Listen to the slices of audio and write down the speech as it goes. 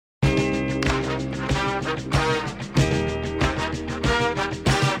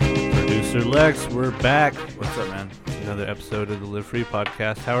Mr. Lex. We're back. What's up, man? Another episode of the Live Free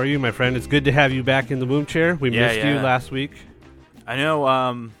podcast. How are you, my friend? It's good to have you back in the womb chair. We missed you last week. I know.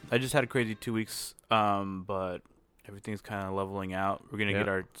 I just had a crazy 2 weeks, but everything's kind of leveling out. We're gonna get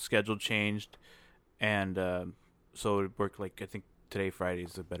our schedule changed, and so it worked. Like I think today, Friday,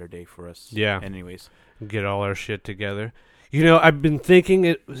 is a better day for us. Yeah. Anyways, get all our shit together. You know, I've been thinking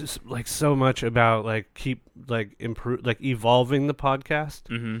it like so much about evolving the podcast.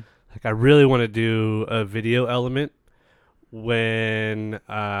 Mm-hmm. Like I really want to do a video element when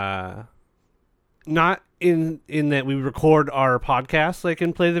not in that we record our podcast like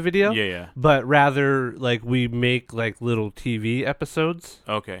and play the video. Yeah. But rather like we make like little TV episodes.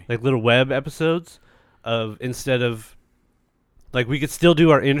 Okay. Like little web episodes of instead of like we could still do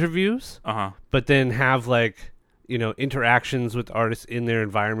our interviews. But then have like interactions with artists in their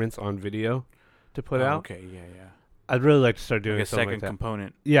environments on video to put out. Okay, yeah. I'd really like to start doing like a something second like that.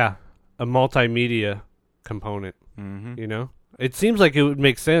 component. Yeah, a multimedia component. Mm-hmm. It seems like it would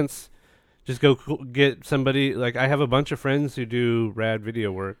make sense. Just go get somebody. Like I have a bunch of friends who do rad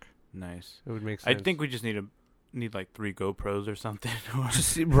video work. Nice. It would make sense. I think we just need like 3 GoPros or something.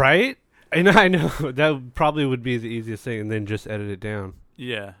 Right? I know that probably would be the easiest thing, and then just edit it down.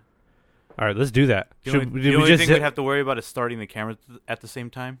 Yeah. All right, let's do that. The only thing we'd have to worry about is starting the cameras at the same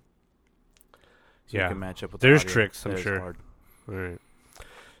time. So we can match up with there's the audio. tricks, I'm That is sure. hard. All right.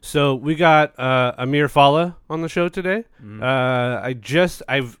 So we got Amir Falla on the show today. Mm-hmm.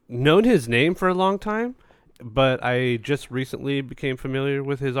 I've known his name for a long time, but I just recently became familiar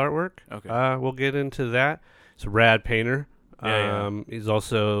with his artwork. Okay. We'll get into that. He's a rad painter. Yeah. He's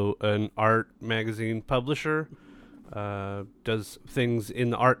also an art magazine publisher. Does things in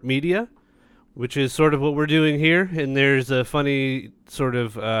the art media, which is sort of what we're doing here. And there's a funny sort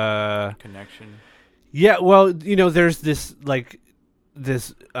of connection. Yeah, well, there's this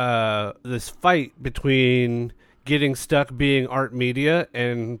this fight between getting stuck being art media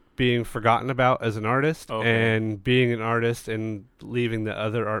and being forgotten about as an artist, and being an artist and leaving the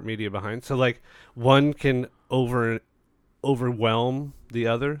other art media behind. So like one can overwhelm the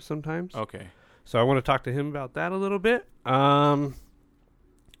other sometimes. Okay. So I want to talk to him about that a little bit.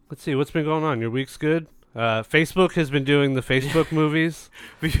 Let's see, what's been going on? Your week's good? Facebook has been doing the Facebook movies.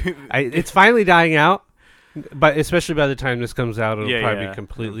 It's finally dying out, but especially by the time this comes out, it'll probably be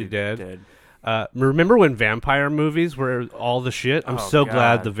completely dead. Remember when vampire movies were all the shit? I'm so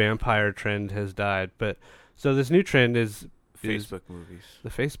glad the vampire trend has died. But so this new trend is Facebook movies. The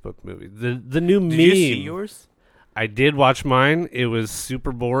Facebook movie. The new meme. Did you see yours? I did watch mine. It was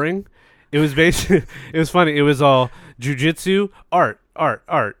super boring. It was basically, it was funny. It was all jujitsu, art. And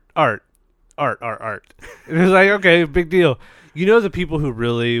it was like, okay, big deal. The people who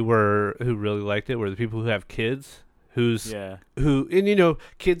really liked it were the people who have kids, kids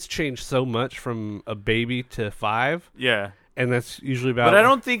change so much from a baby to 5. Yeah. And that's usually about. But I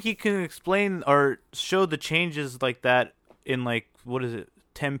don't think you can explain or show the changes like that in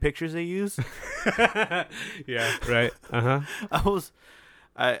 10 pictures they use. Yeah. Right.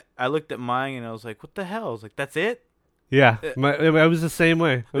 I looked at mine and I was like, what the hell? I was like, that's it? Yeah. I was the same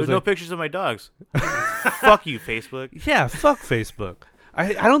way. There's no pictures of my dogs. Fuck you, Facebook. Yeah, fuck Facebook.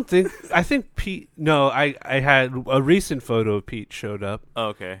 I think Pete, no, I had a recent photo of Pete showed up. Oh,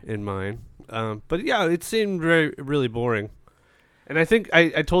 okay. In mine. But yeah, it seemed really boring. And I think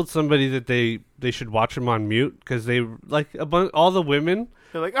I told somebody that they should watch him on mute because they, like, all the women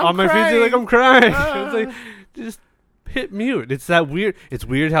they're like, on my feed, they're like, I'm crying. I was like, just hit mute. It's that weird. It's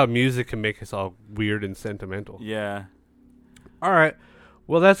weird how music can make us all weird and sentimental. Yeah. All right.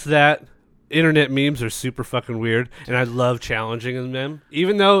 Well, that's that. Internet memes are super fucking weird, and I love challenging them.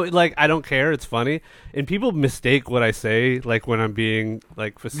 Even though, like, I don't care, it's funny, and people mistake what I say, like when I'm being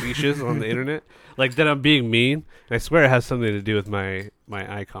like facetious on the internet, like that I'm being mean. And I swear it has something to do with my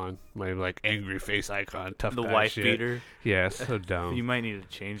icon, my like angry face icon, tough guy the wife shit. beater. Yeah, so dumb. You might need to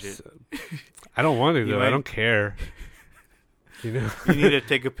change it. I don't want to though. I don't care. You need to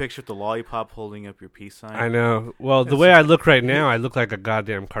take a picture with the lollipop holding up your peace sign. I know. Well, the way I look right now, I look like a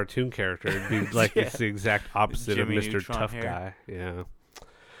goddamn cartoon character. It'd be like it's the exact opposite Jimmy of Mr. Neutron Tough hair. Guy. Yeah.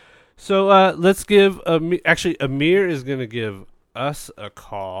 So let's give actually Amir is gonna give us a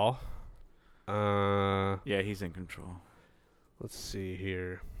call. Yeah, he's in control. Let's see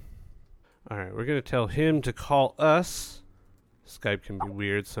here. All right, we're gonna tell him to call us. Skype can be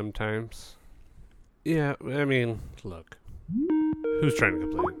weird sometimes. Yeah, I mean, look. Who's trying to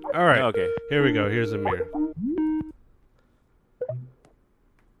complain? All right. Okay. Here we go. Here's Amir.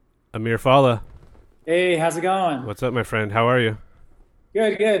 Amir Falla. Hey, how's it going? What's up, my friend? How are you?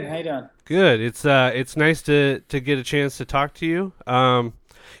 Good. How you doing? Good. It's nice to get a chance to talk to you.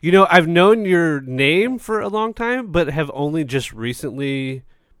 I've known your name for a long time, but have only just recently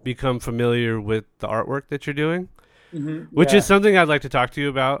become familiar with the artwork that you're doing, which is something I'd like to talk to you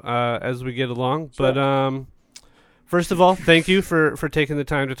about as we get along. Sure. But first of all, thank you for taking the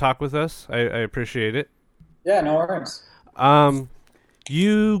time to talk with us. I appreciate it. Yeah, no worries.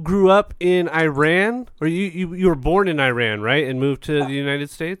 You grew up in Iran, or you were born in Iran, right, and moved to the United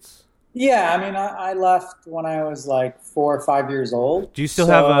States? Yeah, I mean, I left when I was like 4 or 5 years old. Do you still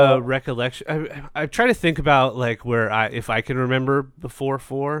have a recollection? I try to think about like if I can remember before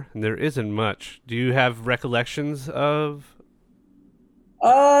 4, and there isn't much. Do you have recollections of?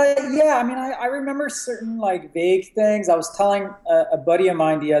 Yeah, I mean, I remember certain like vague things. I was telling a buddy of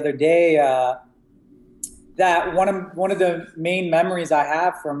mine the other day that one of the main memories I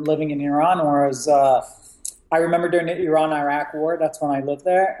have from living in Iran was I remember during the Iran-Iraq war. That's when I lived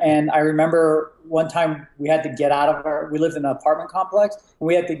there, and I remember one time we had to get out of we lived in an apartment complex, and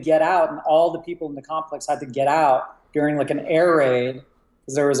we had to get out, and all the people in the complex had to get out during like an air raid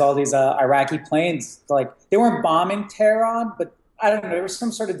because there was all these Iraqi planes. Like they weren't bombing Tehran, but I don't know, there was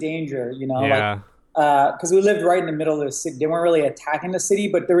some sort of danger, Yeah. Because we lived right in the middle of the city. They weren't really attacking the city,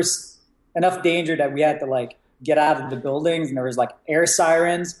 but there was enough danger that we had to like get out of the buildings, and there was like air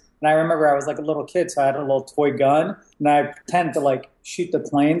sirens. And I remember I was like a little kid, so I had a little toy gun, and I pretend to like shoot the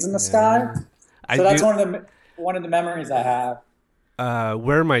planes in the sky. So that's one of the memories I have.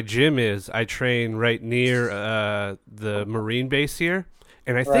 Where my gym is, I train right near the Marine base here.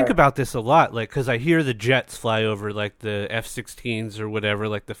 And I think about this a lot, like, because I hear the jets fly over, like the F-16s or whatever,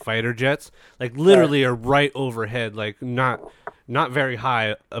 like the fighter jets, like literally are right overhead, like not very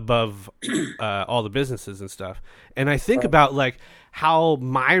high above all the businesses and stuff. And I think about like how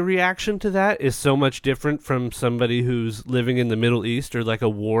my reaction to that is so much different from somebody who's living in the Middle East or like a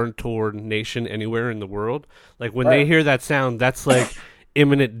war-torn nation anywhere in the world. Like when they hear that sound, that's like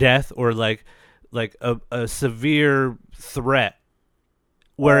imminent death or like a severe threat.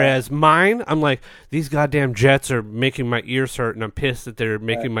 Whereas mine, I'm like, these goddamn jets are making my ears hurt, and I'm pissed that they're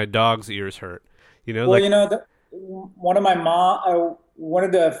making my dog's ears hurt. Well,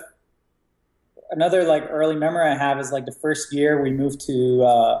 another like early memory I have is like the first year we moved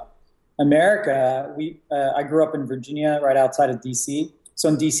to America. I grew up in Virginia, right outside of D.C. So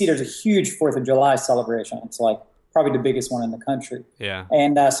in D.C., there's a huge 4th of July celebration. It's like probably the biggest one in the country. Yeah.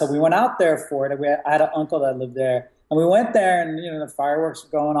 And so we went out there for it. I had an uncle that lived there. And we went there, and the fireworks were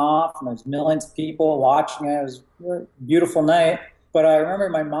going off, and there's millions of people watching it. It was a beautiful night. But I remember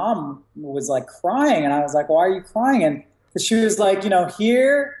my mom was like crying, and I was like, "Why are you crying?" And she was like,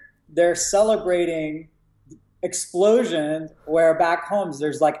 here they're celebrating explosions, where back home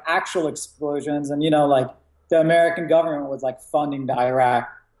there's like actual explosions, and like the American government was like funding the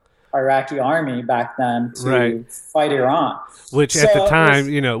Iraqi army back then to fight Iran. Which at the time,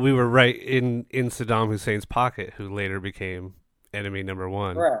 we were right in Saddam Hussein's pocket, who later became enemy number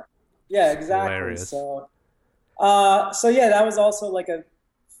one. Right. Yeah, exactly. Hilarious. So yeah, that was also like a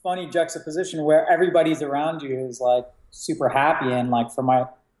funny juxtaposition where everybody's around you is like super happy, and like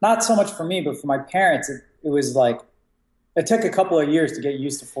not so much for me, but for my parents, it was like, it took a couple of years to get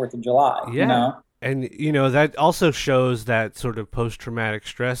used to 4th of July. Yeah. And, that also shows that sort of post-traumatic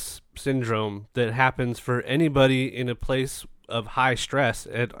stress syndrome that happens for anybody in a place of high stress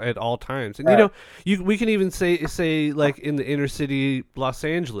at all times. And, we can even say like in the inner city Los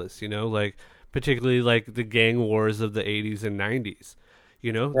Angeles, like particularly like the gang wars of the 80s and 90s.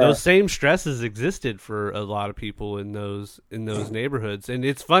 Those same stresses existed for a lot of people in those neighborhoods. And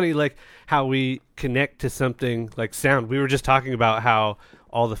it's funny, like, how we connect to something like sound. We were just talking about how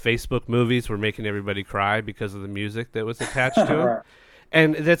all the Facebook movies were making everybody cry because of the music that was attached to them.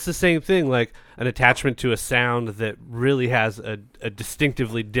 And that's the same thing, like an attachment to a sound that really has a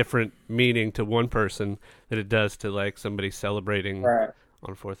distinctively different meaning to one person than it does to like somebody celebrating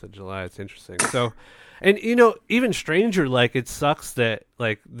on 4th of July. It's interesting. So, and even stranger, like it sucks that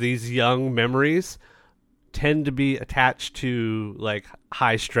like these young memories tend to be attached to like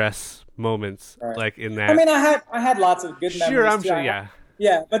high stress moments, like in that. I mean, I had lots of good memories. Sure, I'm sure, yeah.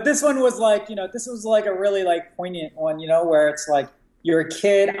 Yeah, but this one was like, this was like a really like poignant one, where it's like you're a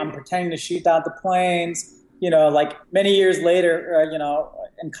kid, I'm pretending to shoot out the planes, like many years later,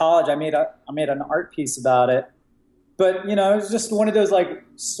 in college, I made an art piece about it. But, it was just one of those like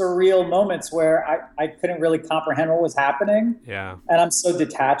surreal moments where I couldn't really comprehend what was happening. Yeah. And I'm so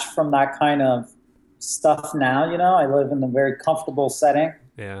detached from that kind of stuff now, I live in a very comfortable setting.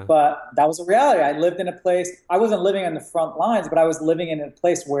 Yeah. But that was a reality. I lived in a place, I wasn't living on the front lines, but I was living in a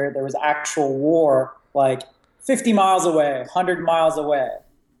place where there was actual war, like 50 miles away, 100 miles away.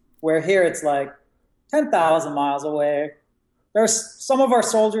 Where here it's like 10,000 miles away, there's some of our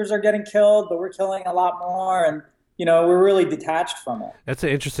soldiers are getting killed, but we're killing a lot more, and we're really detached from it. That's an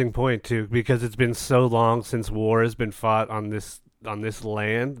interesting point too, because it's been so long since war has been fought on this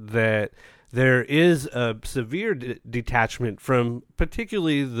land that there is a severe detachment from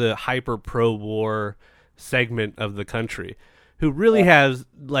particularly the hyper pro-war segment of the country, who really has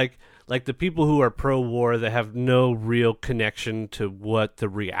like the people who are pro-war that have no real connection to what the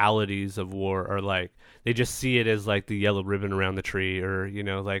realities of war are like. They just see it as like the yellow ribbon around the tree, or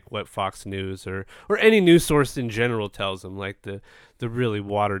like what Fox News or any news source in general tells them, like the really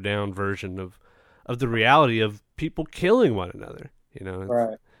watered down version of the reality of people killing one another.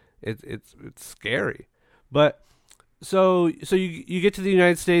 Right. It's scary. But so you get to the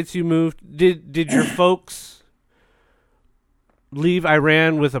United States, you moved. Did your folks leave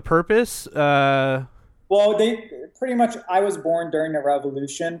Iran with a purpose? Well, they pretty much. I was born during the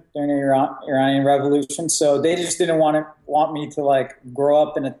revolution, during the Iranian Revolution, so they just didn't want me to like grow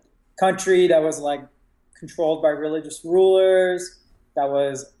up in a country that was like controlled by religious rulers, that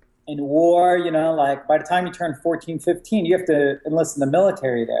was in war. Like by the time you turn 14, 15, you have to enlist in the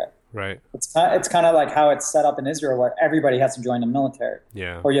military there. Right. It's kind of like how it's set up in Israel, where everybody has to join the military.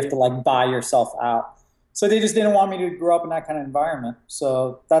 Yeah. Or you have to like buy yourself out. So they just didn't want me to grow up in that kind of environment.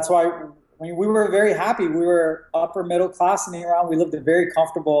 So that's why we were very happy. We were upper middle class in Iran. We lived a very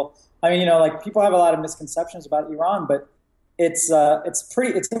comfortable. I mean, like people have a lot of misconceptions about Iran, but it's a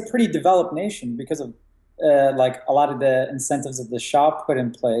pretty developed nation because of like a lot of the incentives that the Shah put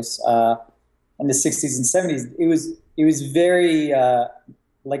in place in the 60s and 70s. It was very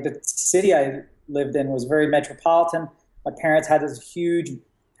like the city I lived in was very metropolitan. My parents had this huge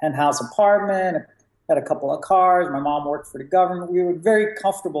penthouse apartment, had a couple of cars. My mom worked for the government. We were a very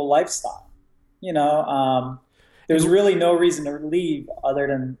comfortable lifestyle. There was really no reason to leave other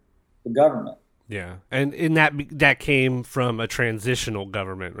than the government. Yeah, and in that came from a transitional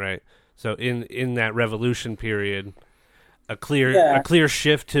government, right? So in that revolution period, a clear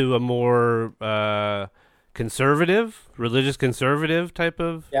shift to a more religious conservative type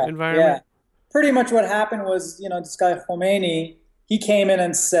of environment. Yeah, pretty much what happened was, this guy Khomeini, he came in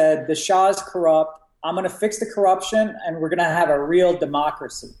and said, the Shah is corrupt. I'm going to fix the corruption, and we're going to have a real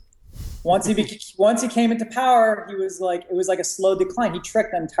democracy. Once he came into power, it was like a slow decline. He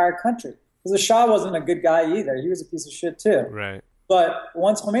tricked the entire country because the Shah wasn't a good guy either. He was a piece of shit too. Right. But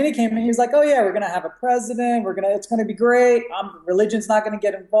once Khomeini came in, he was like, "Oh yeah, we're going to have a president. It's going to be great. Religion's not going to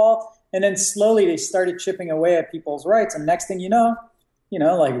get involved." And then slowly they started chipping away at people's rights. And next thing you know,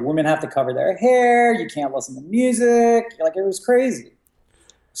 like women have to cover their hair. You can't listen to music. Like it was crazy.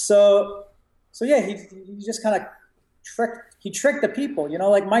 So yeah, he just kind of tricked the people.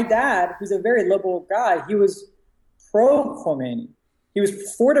 Like my dad, who's a very liberal guy, he was pro Khomeini. He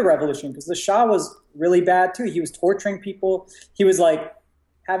was for the revolution because the Shah was really bad too. He was torturing people. He was like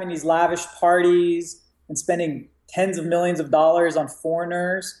having these lavish parties and spending tens of millions of dollars on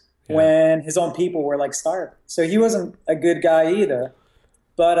foreigners when his own people were like starving. So he wasn't a good guy either.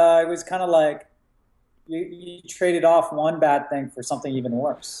 But it was kind of like you traded off one bad thing for something even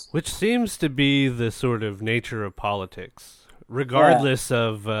worse. Which seems to be the sort of nature of politics, regardless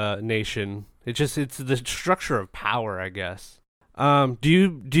of nation. It's the structure of power, I guess. Do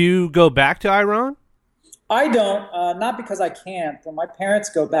you go back to Iran? I don't, not because I can't. My parents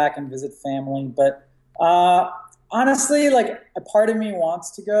go back and visit family, but honestly, like a part of me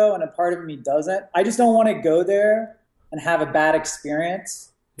wants to go and a part of me doesn't. I just don't want to go there and have a bad experience.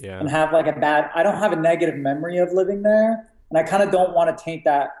 Yeah. And have like I don't have a negative memory of living there, and I kind of don't want to taint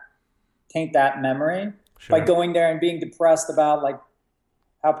that memory by going there and being depressed about like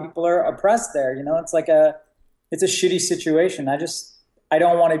how people are oppressed there. It's like it's a shitty situation. I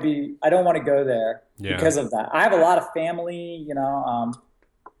don't want to go there because of that. I have a lot of family, I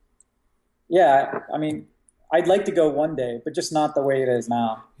mean, I'd like to go one day, but just not the way it is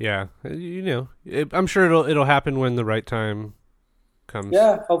now. Yeah. I'm sure it'll happen when the right time comes.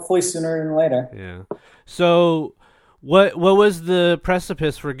 Yeah, hopefully sooner than later. Yeah. So what was the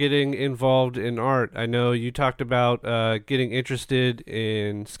precipice for getting involved in art? I know you talked about getting interested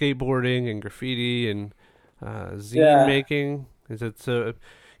in skateboarding and graffiti and zine making. Is it so?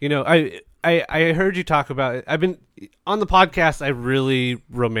 I heard you talk about it. I've been on the podcast. I really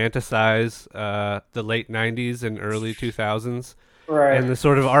romanticize the late '90s and early 2000s, right? And the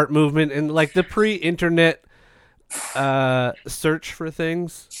sort of art movement and like the pre-internet search for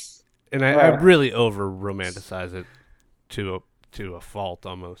things. And I really over romanticize it to a fault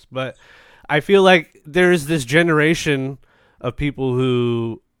almost. But I feel like there's this generation of people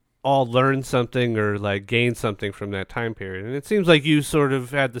who all learn something or like gain something from that time period, and it seems like you sort of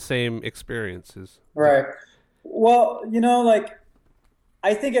had the same experiences. Right. Well, like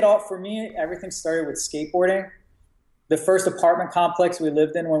I think it all for me. Everything started with skateboarding. The first apartment complex we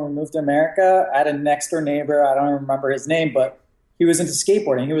lived in when we moved to America, I had a next door neighbor. I don't even remember his name, but he was into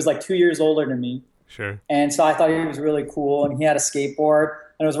skateboarding. He was like 2 years older than me. Sure. And so I thought he was really cool, and he had a skateboard.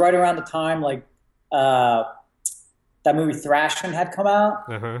 And it was right around the time like uh, that movie Thrashing had come out.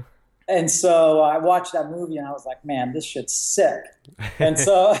 Uh-huh. And so I watched that movie, and I was like, man, this shit's sick. And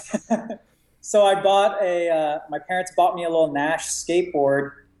so so I bought my parents bought me a little Nash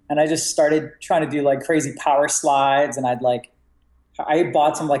skateboard, and I just started trying to do like crazy power slides, and I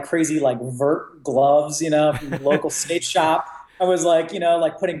bought some like crazy like vert gloves, from the local skate shop. I was like,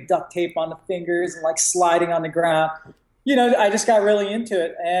 like putting duct tape on the fingers and like sliding on the ground. I just got really into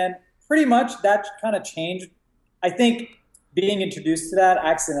it, and pretty much that kind of changed. I think being introduced to that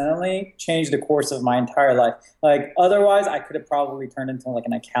accidentally changed the course of my entire life. Like otherwise, I could have probably turned into like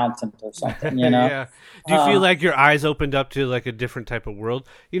an accountant or something. Yeah. Do you feel like your eyes opened up to like a different type of world?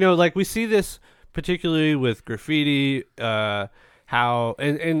 Like we see this particularly with graffiti. How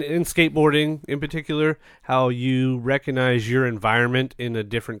and in skateboarding in particular, how you recognize your environment in a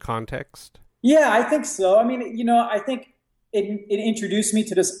different context? Yeah, I think so. I mean, I think it introduced me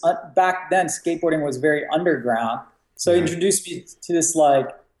to this. Back then, skateboarding was very underground, so it introduced me to this like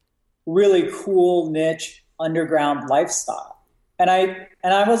really cool niche underground lifestyle. And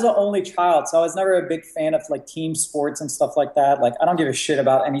I was the only child, so I was never a big fan of like team sports and stuff like that. Like I don't give a shit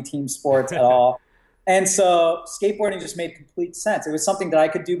about any team sports at all. And so skateboarding just made complete sense. It was something that I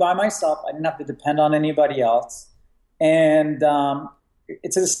could do by myself. I didn't have to depend on anybody else. And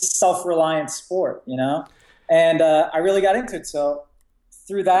it's a self-reliant sport, And I really got into it. So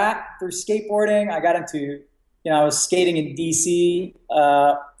through skateboarding, I got into, I was skating in D.C. When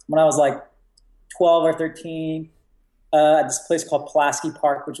I was like 12 or 13 at this place called Pulaski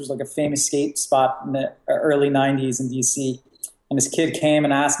Park, which was like a famous skate spot in the early 90s in D.C. And this kid came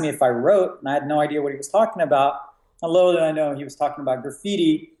and asked me if I wrote, and I had no idea what he was talking about. And little did I know he was talking about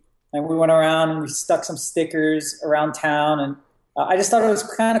graffiti. And we went around and we stuck some stickers around town, and I just thought it was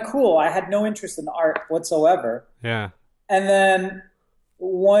kind of cool. I had no interest in art whatsoever. Yeah. And then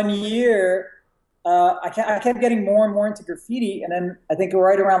one year, I kept getting more and more into graffiti. And then I think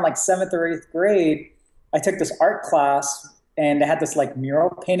right around like 7th or 8th grade, I took this art class, and they had this like mural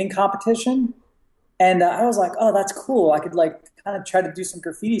painting competition. And I was like, oh, that's cool. I could like kind of try to do some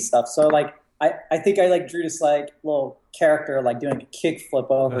graffiti stuff. So like, I think I like drew this like little character like doing a kick flip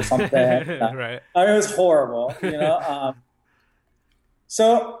over something. Right. I mean, it was horrible,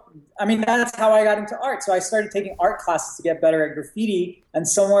 So, I mean, that's how I got into art. So I started taking art classes to get better at graffiti. And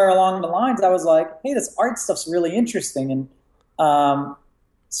somewhere along the lines, I was like, hey, this art stuff's really interesting. And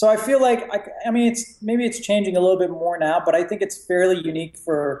so I feel like, I mean, maybe it's changing a little bit more now, but I think it's fairly unique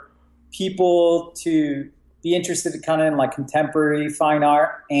for people to be interested kind of in like contemporary fine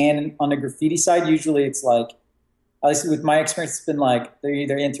art. And on the graffiti side, usually it's like, at least with my experience, it's been like they're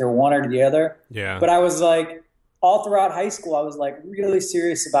either into one or the other. Yeah. But I was like, all throughout high school, I was like really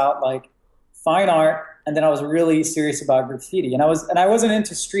serious about like fine art, and then I was really serious about graffiti. And I wasn't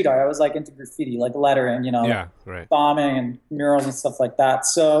into street art. I was like into graffiti, like lettering, yeah, right, bombing and murals and stuff like that.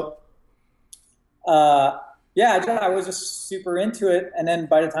 So, I was just super into it. And then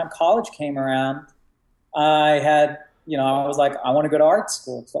by the time college came around, I had, I was like, I want to go to art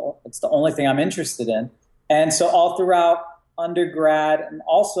school. So it's the only thing I'm interested in. And so all throughout undergrad and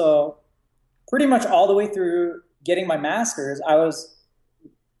also pretty much all the way through getting my master's, I was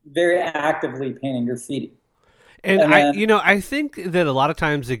very actively painting graffiti. And I think that a lot of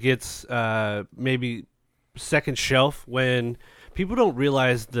times it gets maybe second shelf when people don't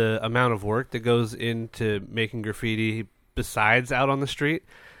realize the amount of work that goes into making graffiti besides out on the street.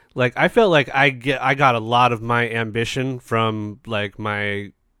 Like I felt like I got a lot of my ambition from like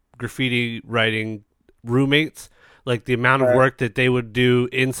my graffiti writing roommates, like the amount of work that they would do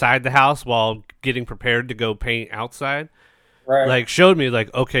inside the house while getting prepared to go paint outside. Right. Like showed me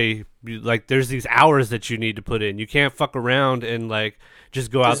like, okay, like there's these hours that you need to put in. You can't fuck around and like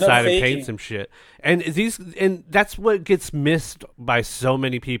just go outside and paint some shit. And that's what gets missed by so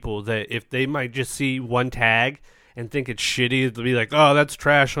many people, that if they might just see one tag and think it's shitty, they'll be like, oh, that's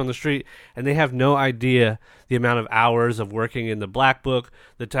trash on the street. And they have no idea the amount of hours of working in the black book,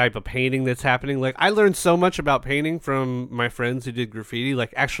 the type of painting that's happening. Like I learned so much about painting from my friends who did graffiti,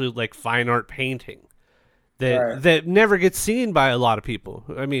 like actually like fine art painting. That never gets seen by a lot of people.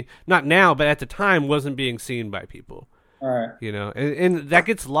 I mean, not now, but at the time wasn't being seen by people. Right. And that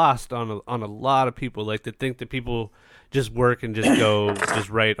gets lost on a lot of people, like to think that people just work and just go just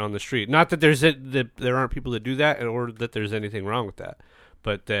right on the street. Not that there aren't people that do that, or that there's anything wrong with that,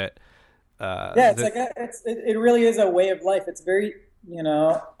 but that Yeah, it's it really is a way of life. It's very, you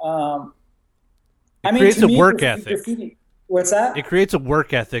know, it creates a work ethic. Graffiti, what's that? It creates a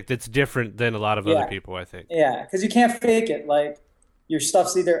work ethic that's different than a lot of other people, I think. Yeah, because you can't fake it. Like your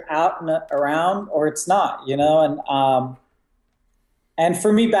stuff's either out and around or it's not, you know. And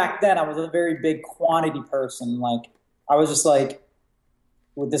for me back then, I was a very big quantity person. Like I was just like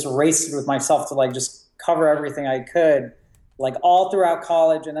with this race with myself to like just cover everything I could, like all throughout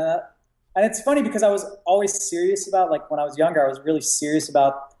college. And it's funny because I was always serious about, like when I was younger, I was really serious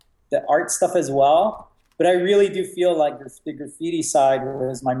about the art stuff as well. But I really do feel like the graffiti side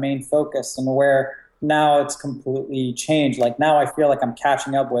was my main focus, and where now it's completely changed. Like now I feel like I'm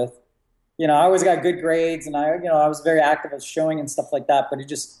catching up with, you know, I always got good grades and I was very active at showing and stuff like that. But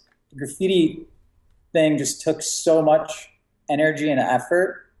the graffiti thing just took so much energy and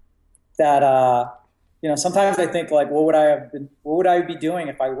effort that, you know, sometimes I think like, what would I be doing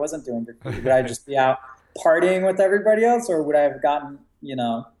if I wasn't doing graffiti? Would I just be out partying with everybody else, or would I have gotten, you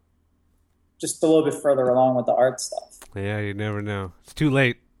know, just a little bit further along with the art stuff? Yeah, you never know. It's too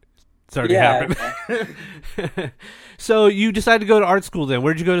late. It's already happened. So you decided to go to art school then.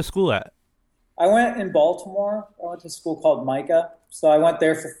 Where'd you go to school at? I went in Baltimore. I went to a school called MICA. So I went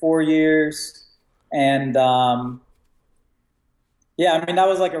there for 4 years. And, yeah, I mean, that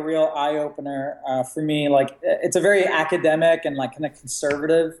was like a real eye-opener for me. Like, it's a very academic and like kind of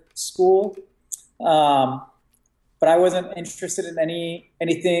conservative school. But I wasn't interested in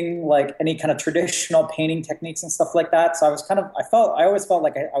anything like any kind of traditional painting techniques and stuff like that. So I always felt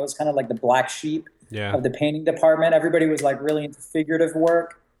like I was kind of like the black sheep of the painting department. Everybody was like really into figurative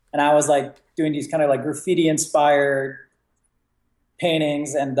work. And I was like doing these kind of like graffiti inspired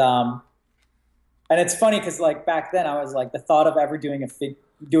paintings. And it's funny because like back then I was like, the thought of ever doing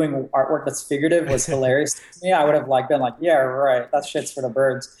doing artwork that's figurative was hilarious to me. I would have like been like, yeah, right, that shit's for the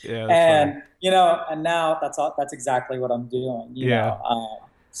birds. Yeah, and funny. You know, and now that's exactly what I'm doing. You know?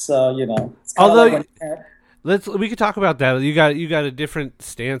 So you know, it's although we could talk about that. You got a different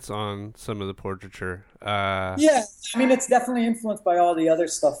stance on some of the portraiture. Yeah, I mean, it's definitely influenced by all the other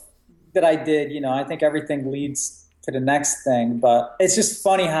stuff that I did. You know, I think everything leads to the next thing, but it's just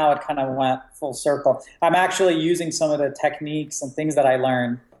funny how it kind of went full circle. I'm actually using some of the techniques and things that I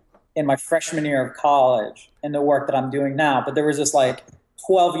learned in my freshman year of college in the work that I'm doing now, but there was this like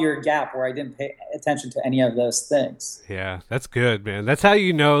 12-year gap where I didn't pay attention to any of those things. Yeah, that's good, man. That's how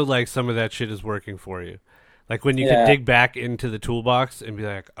you know like some of that shit is working for you. Like when you can dig back into the toolbox and be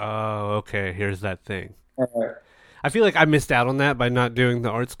like, oh, okay, here's that thing. Right. I feel like I missed out on that by not doing the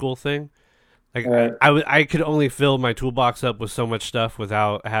art school thing. Like I could only fill my toolbox up with so much stuff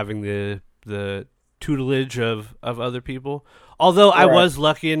without having the tutelage of other people. Although I was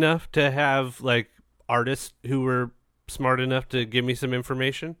lucky enough to have like artists who were smart enough to give me some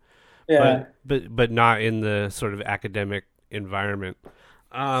information. Yeah. But not in the sort of academic environment.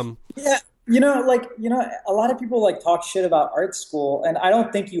 Yeah. You know, a lot of people like talk shit about art school, and I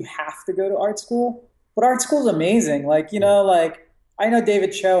don't think you have to go to art school, but art school is amazing. Like, you know, like I know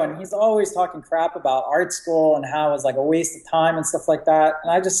David Cho, and he's always talking crap about art school and how it's like a waste of time and stuff like that.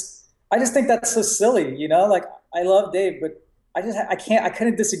 And I just think that's so silly, you know, like I love Dave, but I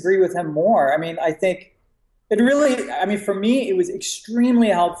couldn't disagree with him more. I mean, I think for me, it was extremely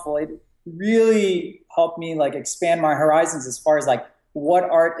helpful. It really helped me like expand my horizons as far as like what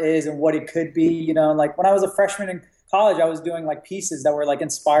art is and what it could be, you know. Like when I was a freshman in college, I was doing like pieces that were like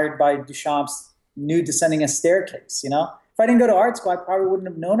inspired by Duchamp's Nude Descending a Staircase, you know. If I didn't go to art school, I probably wouldn't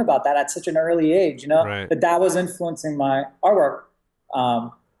have known about that at such an early age, you know, that was influencing my artwork.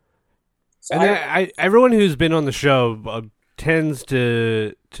 Everyone who's been on the show tends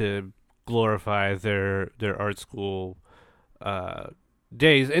to glorify their art school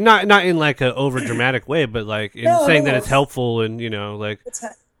days, and not in like a over dramatic way, but like in saying that it's helpful, and you know, like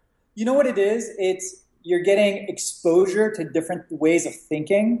you know what it is. It's you're getting exposure to different ways of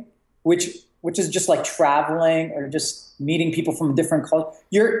thinking, which is just like traveling or just meeting people from different cultures.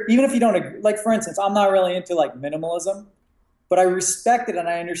 Even if you don't agree, like for instance, I'm not really into like minimalism, but I respect it and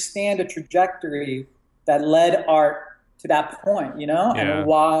I understand the trajectory that led art to that point, you know, and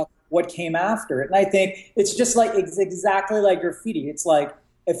what came after it. And I think it's just like, it's exactly like graffiti. It's like,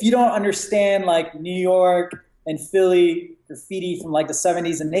 if you don't understand like New York and Philly graffiti from like the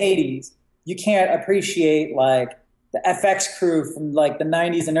 70s and 80s, you can't appreciate like the FX crew from like the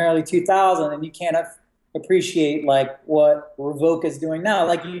 90s and early 2000s, and you can't appreciate like what Revoke is doing now.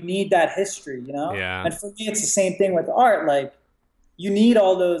 Like you need that history, you know? Yeah. And for me, it's the same thing with art. Like you need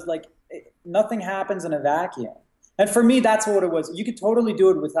all those, like nothing happens in a vacuum. And for me, that's what it was. You could totally do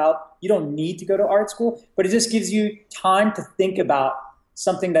it you don't need to go to art school, but it just gives you time to think about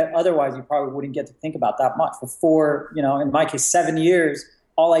something that otherwise you probably wouldn't get to think about that much. For 4, in my case, 7 years,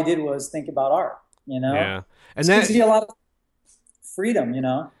 all I did was think about art, Yeah. And that gives you a lot of freedom,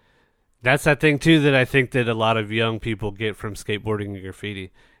 That's that thing too that I think that a lot of young people get from skateboarding and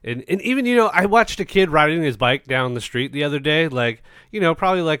graffiti. And even, I watched a kid riding his bike down the street the other day, like,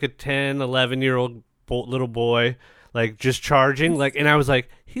 probably like a 10, 11-year-old little boy, like just charging, like, and I was like,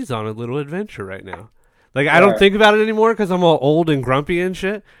 he's on a little adventure right now. Like, I don't think about it anymore because I'm all old and grumpy and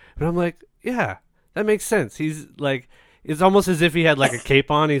shit. But I'm like, yeah, that makes sense. He's like, it's almost as if he had like a cape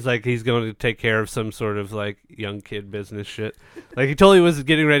on. He's like, he's going to take care of some sort of like young kid business shit. Like, he totally was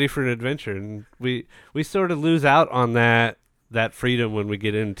getting ready for an adventure. And we sort of lose out on that freedom when we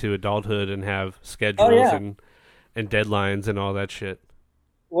get into adulthood and have schedules and deadlines and all that shit.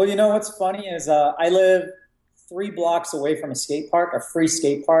 Well, what's funny is I live 3 blocks away from a skate park, a free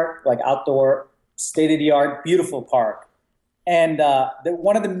skate park, like outdoor, state-of-the-art, beautiful park. And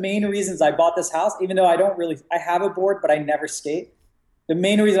one of the main reasons I bought this house, even though I have a board, but I never skate. The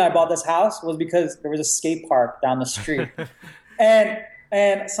main reason I bought this house was because there was a skate park down the street.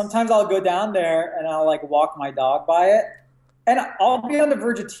 and sometimes I'll go down there and I'll like walk my dog by it. And I'll be on the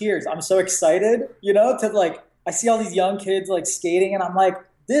verge of tears. I'm so excited, to like, I see all these young kids like skating and I'm like,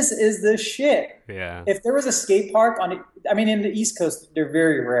 this is the shit. Yeah. If there was a skate park in the East Coast, they're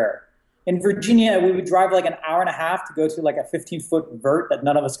very rare. In Virginia, we would drive like an hour and a half to go to like a 15-foot vert that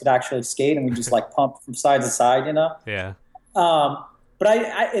none of us could actually skate, and we just like pump from side to side, Yeah. But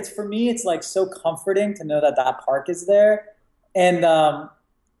it's for me, it's like so comforting to know that park is there, and I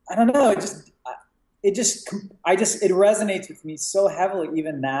don't know, it resonates with me so heavily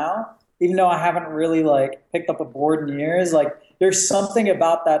even now, even though I haven't really like picked up a board in years. Like, there's something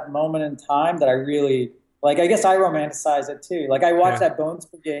about that moment in time that I really. Like, I guess I romanticize it too. Like, I watched that Bones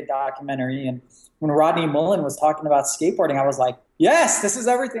Brigade documentary, and when Rodney Mullen was talking about skateboarding, I was like, yes, this is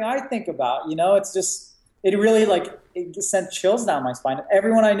everything I think about. It's just, it really, like, it just sent chills down my spine.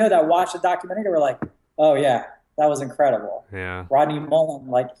 Everyone I know that watched the documentary, they were like, oh, yeah, that was incredible. Yeah. Rodney Mullen,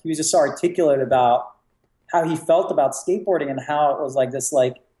 like, he was just so articulate about how he felt about skateboarding and how it was like this,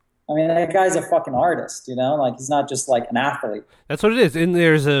 like, I mean, that guy's a fucking artist, like he's not just like an athlete. That's what it is. And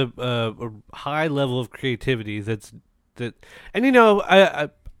there's a high level of creativity and I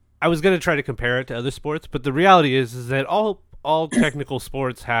was going to try to compare it to other sports, but the reality is that all technical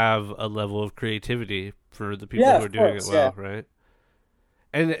sports have a level of creativity for the people who are doing it well, right?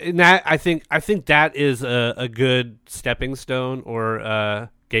 And that I think that is a good stepping stone or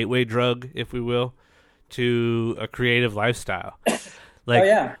a gateway drug, if we will, to a creative lifestyle.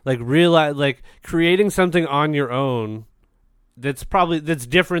 Like creating something on your own that's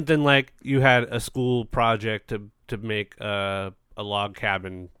different than like you had a school project to make a log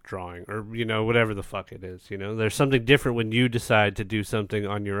cabin drawing or whatever the fuck it is. There's something different when you decide to do something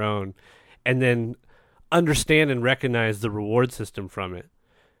on your own and then understand and recognize the reward system from it.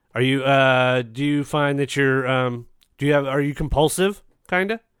 Are you do you find that you're are you compulsive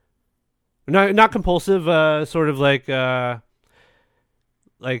kind of? Not compulsive, sort of like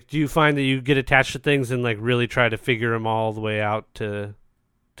do you find that you get attached to things and like really try to figure them all the way out to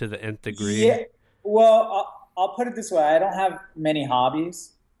the nth degree? Yeah. Well, I'll put it this way. I don't have many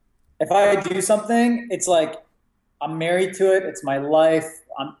hobbies. If I do something, it's like I'm married to it. It's my life.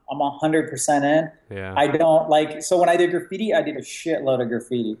 I'm 100% in. Yeah. I don't so when I did graffiti, I did a shitload of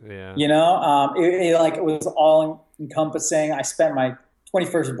graffiti. Yeah. It was all encompassing. I spent my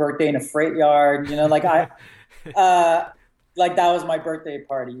 21st birthday in a freight yard, like that was my birthday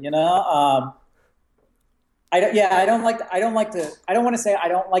party, I don't want to say I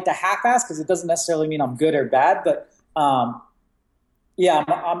don't like to half-ass because it doesn't necessarily mean I'm good or bad, but I'm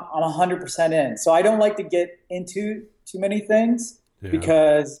 100% in. So I don't like to get into too many things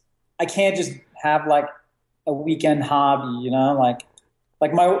because I can't just have like a weekend hobby,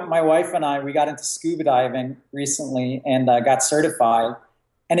 like my wife and I, we got into scuba diving recently and got certified.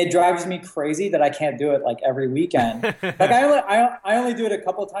 And it drives me crazy that I can't do it like every weekend. Like I only do it a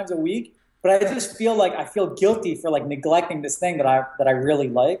couple of times a week, but I just feel guilty for like neglecting this thing that I really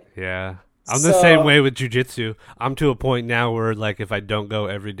like. Yeah. I'm the same way with jiu-jitsu. I'm to a point now where like if I don't go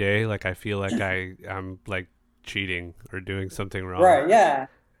every day, like I feel like I'm like cheating or doing something wrong. Right, yeah.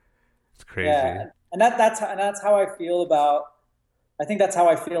 It's crazy. Yeah. And that's how I feel about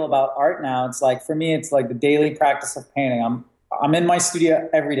art now. It's like for me it's like the daily practice of painting. I'm in my studio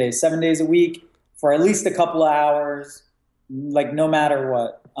every day, 7 days a week for at least a couple of hours, like no matter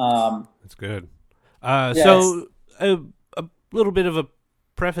what. That's good. So a little bit of a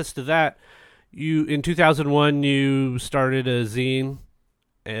preface to that. In 2001, you started a zine,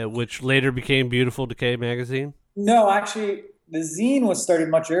 which later became Beautiful Decay magazine. No, actually, the zine was started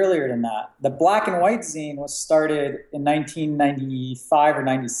much earlier than that. The black and white zine was started in 1995 or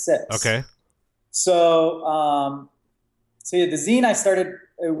 96. Okay. So, the zine I started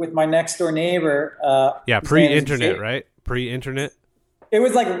with my next door neighbor. Pre-internet, right? Pre-internet. It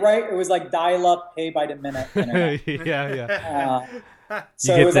was like dial-up, pay by the minute internet. Yeah.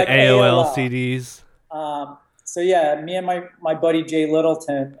 So you it get was the like AOL CDs. Me and my buddy Jay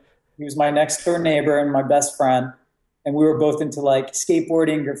Littleton, he was my next door neighbor and my best friend, and we were both into like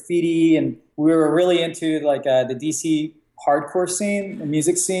skateboarding, graffiti, and we were really into like the DC hardcore scene, the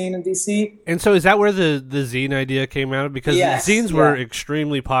music scene in DC. And so is that where the zine idea came out of? Because zines were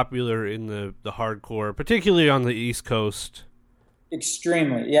extremely popular in the hardcore, particularly on the East Coast.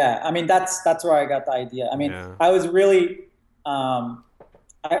 Extremely, yeah. I mean, that's where I got the idea. I mean, I was really,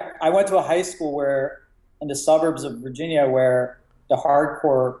 I went to a high school where, in the suburbs of Virginia, where the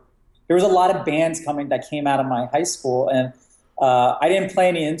hardcore, there was a lot of bands that came out of my high school, and I didn't play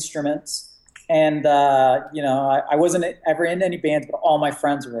any instruments. And, I wasn't ever in any bands, but all my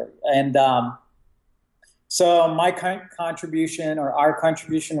friends were. And so my contribution, or our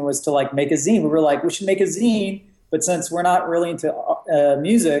contribution, was to like make a zine. We were like, we should make a zine, but since we're not really into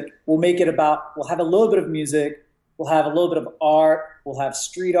music, we'll have a little bit of music, we'll have a little bit of art, we'll have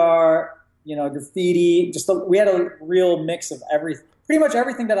street art, graffiti. We had a real mix of pretty much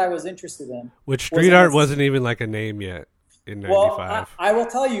everything that I was interested in. Which street art wasn't even like a name yet. In 95. Well, I will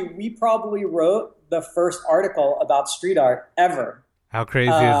tell you, we probably wrote the first article about street art ever. How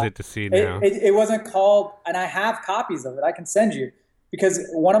crazy is it to see now? It wasn't called, and I have copies of it. I can send you, because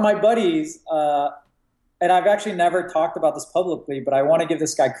one of my buddies, and I've actually never talked about this publicly, but I want to give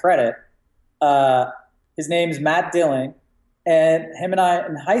this guy credit. His name is Matt Dilling, and him and I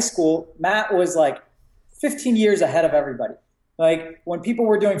in high school, Matt was like 15 years ahead of everybody. Like when people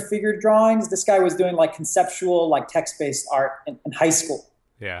were doing figure drawings, this guy was doing like conceptual, like text-based art in high school.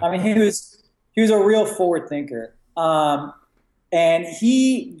 Yeah. I mean, he was a real forward thinker. And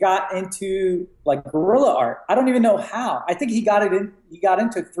he got into like guerrilla art. I don't even know how. I think he got into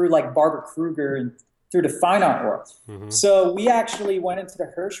it through like Barbara Kruger and through the fine art world. Mm-hmm. So we actually went into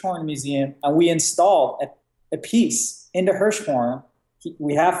the Hirshhorn Museum and we installed a piece in the Hirshhorn.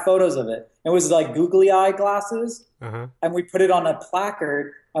 We have photos of it. It was like googly eye glasses, and we put it on a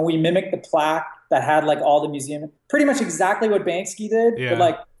placard, and we mimicked the plaque that had like all the museum, pretty much exactly what Banksy did, but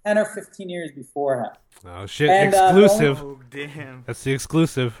like 10 or 15 years before him. Oh shit! And, exclusive. Damn. That's the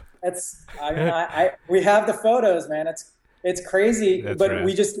exclusive. We have the photos, man. It's crazy, but rad.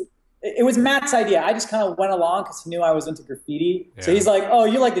 It was Matt's idea. I just kind of went along because he knew I was into graffiti. Yeah. So he's like, "Oh,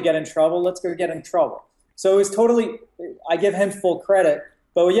 you like to get in trouble? Let's go get in trouble." So it was totally. I give him full credit.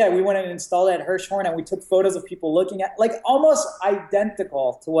 But yeah, we went in and installed it at Hirshhorn, and we took photos of people looking at, like, almost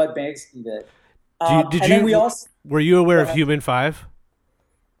identical to what Banksy did. Were you aware of Human 5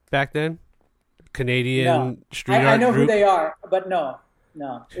 back then? Canadian street art I know group? who they are, but no.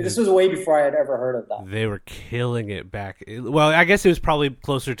 This was way before I had ever heard of that. They were killing it back. Well, I guess it was probably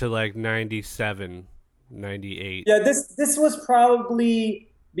closer to like 97, 98. Yeah, this was probably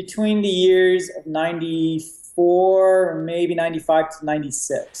between the years of 94, maybe 95 to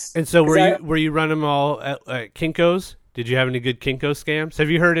 96. And so were you running them all at Kinko's? Did you have any good Kinko scams? Have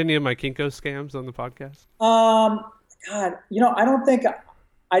you heard any of my Kinko scams on the podcast? God, I don't think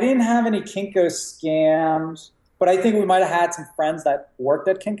I didn't have any Kinko scams, but I think we might have had some friends that worked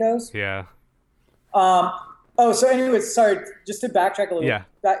at Kinko's. Yeah. So anyways, sorry, just to backtrack a little bit,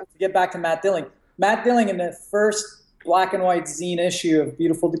 to get back to Matt Dilling. Matt Dilling, in the first black and white zine issue of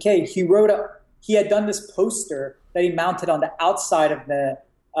Beautiful Decay, he had done this poster that he mounted on the outside of the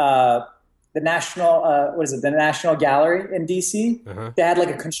National the National Gallery in DC. Uh-huh. They had like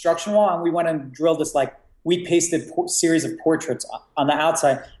a construction wall, and we went and drilled this we pasted series of portraits on the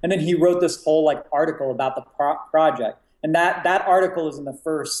outside, and then he wrote this whole article about the project, and that article is in the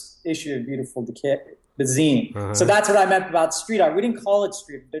first issue of Beautiful Decay, the zine. Uh-huh. So that's what I meant about street art. We didn't call it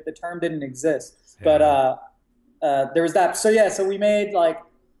street; the term didn't exist, but there was that. So we made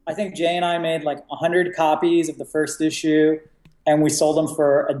I think Jay and I made 100 copies of the first issue, and we sold them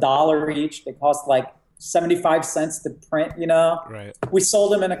for $1 each. They cost 75 cents to print, Right. We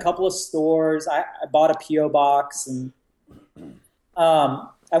sold them in a couple of stores. I bought a P.O. box, and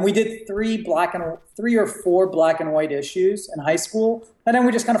we did 3 or 4 black and white issues in high school, and then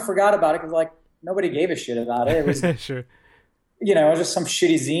we just kind of forgot about it because nobody gave a shit about it. It was sure. It was just some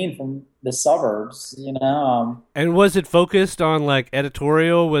shitty zine from the suburbs, And was it focused on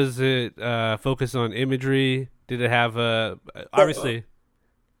editorial? Was it focused on imagery? Did it have obviously?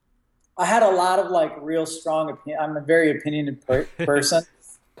 I had a lot of real strong opinion. I'm a very opinionated person,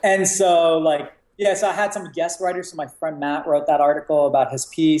 and so Yeah, so I had some guest writers. So my friend Matt wrote that article about his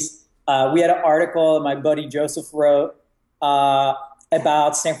piece. We had an article that my buddy Joseph wrote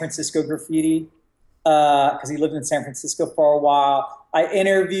about San Francisco graffiti because he lived in San Francisco for a while. I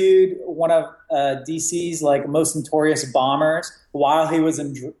interviewed one of DC's like most notorious bombers while he was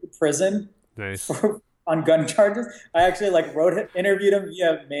in prison. Nice. On gun charges. I actually like interviewed him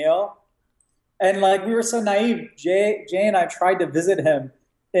via mail, and like we were so naive. Jay and I tried to visit him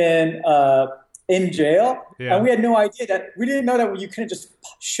in jail, and we had no idea that we didn't know that you couldn't just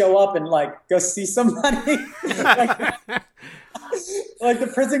show up and like go see somebody. Like the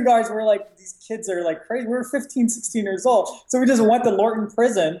prison guards were like, these kids are like crazy. We were 15, 16 years old, so we just went to Lorton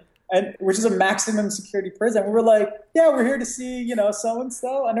Prison, and which is a maximum security prison. We were like, yeah, we're here to see so and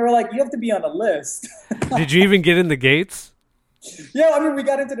so, and they were like, you have to be on a list. Did you even get in the gates? Yeah, I mean, we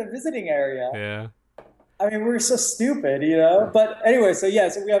got into the visiting area. Yeah. I mean, we were so stupid, But anyway, so we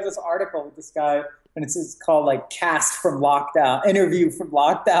have this article with this guy, and it's called like "Cast from Lockdown," interview from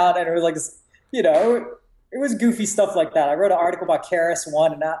lockdown, and it was like, it was goofy stuff like that. I wrote an article about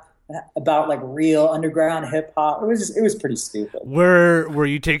KRS-One and that about like real underground hip hop. It was pretty stupid. Were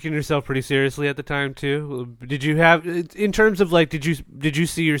you taking yourself pretty seriously at the time too? Did you have, in terms of like, did you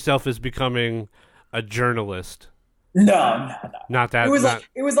see yourself as becoming a journalist? No. Not that.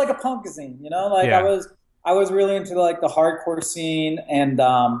 It was like a punk zine, Like yeah. I was really into like the hardcore scene, and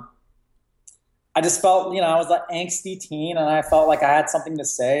I just felt, I was like angsty teen, and I felt like I had something to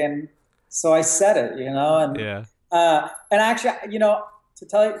say, and so I said it, and yeah. And actually,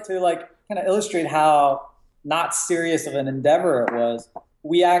 to like kind of illustrate how not serious of an endeavor it was,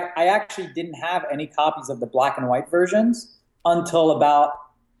 I actually didn't have any copies of the black and white versions until about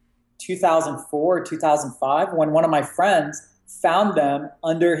 2004 or 2005, when one of my friends found them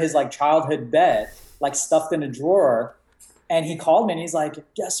under his like childhood bed, like stuffed in a drawer, and he called me and he's like,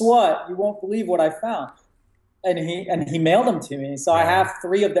 "Guess what? You won't believe what I found." And he mailed them to me. So I have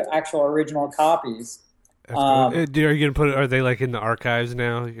 3 of the actual original copies. Cool. Are you gonna put? Are they like in the archives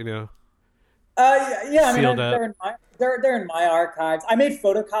now? Yeah. I mean, they're in my archives. I made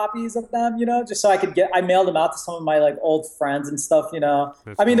photocopies of them, just so I could I mailed them out to some of my like old friends and stuff,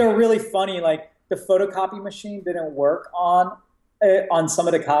 I mean, they're really funny. Like the photocopy machine didn't work on some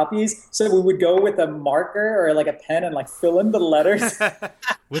of the copies, so we would go with a marker or like a pen and like fill in the letters.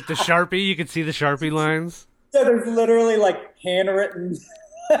 With the Sharpie, you could see the Sharpie lines. Yeah, there's literally like handwritten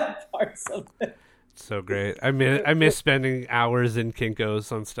parts of it. So great. I miss spending hours in Kinko's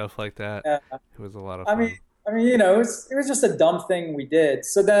on stuff like that. Yeah. It was a lot of fun. I mean, it was just a dumb thing we did.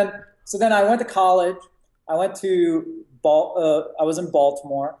 So then I went to college. I went to I was in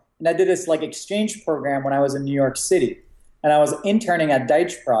Baltimore, and I did this like exchange program when I was in New York City, and I was interning at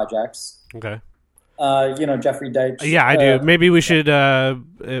Deitch Projects. Okay. Jeffrey Deitch. Yeah, I do. Maybe we should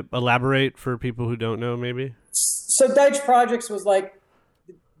elaborate for people who don't know. Maybe. So Deitch Projects was like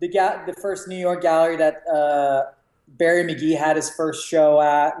the first New York gallery that Barry McGee had his first show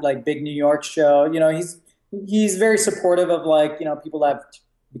at, like big New York show. He's very supportive of like people that have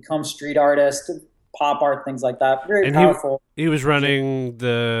become street artists, pop art, things like that. Very powerful. He was running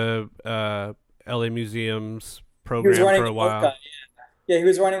the LA Museum's program for a while. MoCA, yeah, he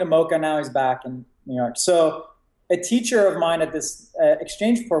was running the MoCA. Now he's back in New York. So a teacher of mine at this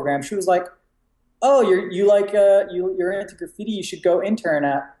exchange program, she was like, "Oh, you're into graffiti. You should go intern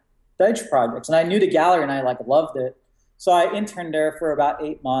at Deitch Projects." And I knew the gallery, and I like loved it. So I interned there for about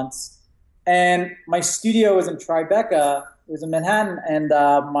 8 months. And my studio was in Tribeca. It was in Manhattan, and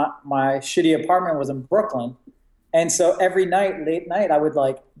my shitty apartment was in Brooklyn. And so every night, late night, I would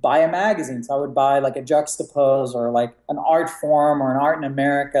like buy a magazine. So I would buy like a Juxtapose or like an Art Forum or an Art in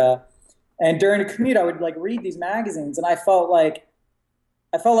America. And during the commute, I would like read these magazines, and I felt like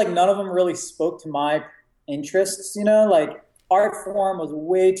none of them really spoke to my interests. Like Art Forum was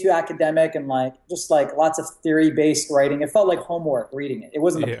way too academic and like just like lots of theory-based writing. It felt like homework reading it. It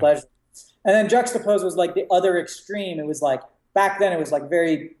wasn't a pleasure. And then Juxtapose was like the other extreme. It was like, back then it was like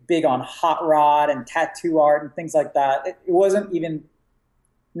very big on hot rod and tattoo art and things like that. It wasn't even,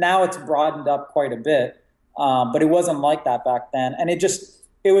 now it's broadened up quite a bit, but it wasn't like that back then. And it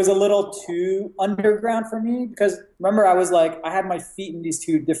was a little too underground for me, because remember, I had my feet in these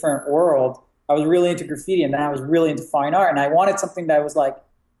 2 different worlds. I was really into graffiti, and then I was really into fine art, and I wanted something that was like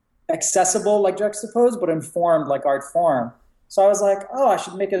accessible like Juxtapose, but informed like Art Forum. So I was like, oh, I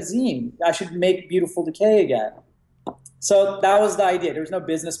should make a zine. I should make Beautiful Decay again. So that was the idea. There was no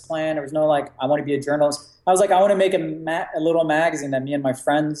business plan. There was no like, I want to be a journalist. I was like, I want to make a little magazine that me and my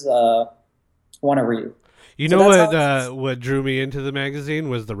friends want to read. What drew me into the magazine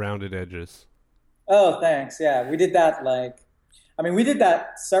was the rounded edges. Oh, thanks. Yeah, we did that I mean, we did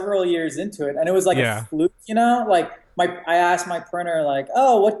that several years into it, and it was like Yeah. a fluke, you know. Like I asked my printer, like,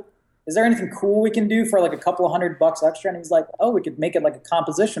 "Oh, what is there anything cool we can do for like a couple of $100 extra?" And he's like, "Oh, we could make it like a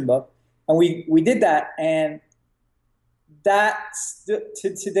composition book," and we did that, and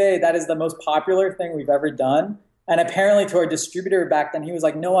to today, that is the most popular thing we've ever done. And apparently, to our distributor back then, he was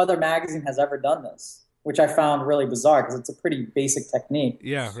like, "No other magazine has ever done this," which I found really bizarre because it's a pretty basic technique.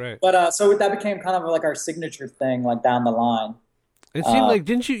 Yeah, right. But so that became kind of like our signature thing, like down the line. It seemed like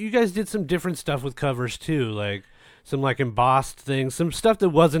didn't you guys did some different stuff with covers too, like some like embossed things, some stuff that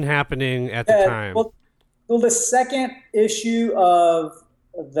wasn't happening at the time. Well, the second issue of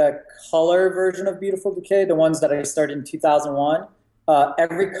the color version of Beautiful Decay, the ones that I started in 2001,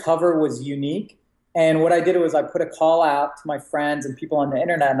 every cover was unique. And what I did was I put a call out to my friends and people on the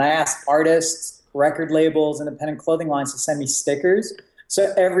internet, and I asked artists, record labels, independent clothing lines to send me stickers.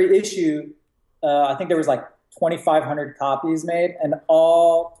 So every issue, I think there was like 2,500 copies made, and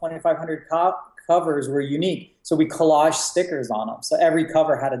all 2,500 covers were unique. So we collaged stickers on them. So every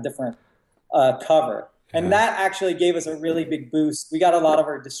cover had a different cover. And that actually gave us a really big boost. We got a lot of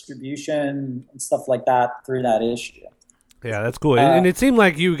our distribution and stuff like that through that issue. Yeah, that's cool. And it seemed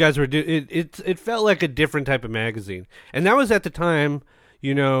like you guys were it felt like a different type of magazine. And that was at the time,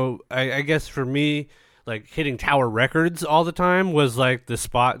 you know, I guess for me, like hitting Tower Records all the time was like the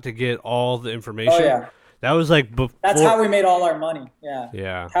spot to get all the information. Oh, yeah. That was like before. That's how we made all our money. Yeah.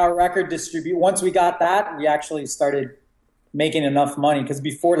 Yeah. Tower Record distribute. Once we got that, we actually started making enough money, because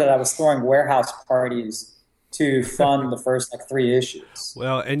before that I was throwing warehouse parties to fund the first like 3 issues.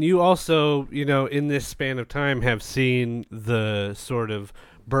 Well, and you also, you know, in this span of time have seen the sort of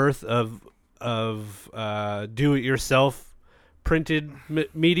birth of do-it-yourself printed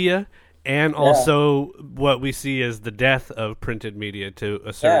media, and also what we see as the death of printed media to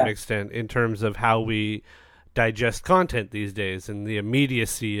a certain extent in terms of how we digest content these days and the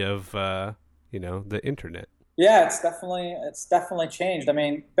immediacy of you know, the internet. Yeah, it's definitely changed. I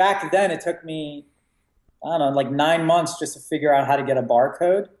mean, back then it took me, I don't know, like 9 months just to figure out how to get a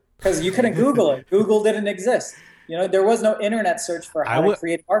barcode, because you couldn't Google it. Google didn't exist. You know, there was no internet search for how to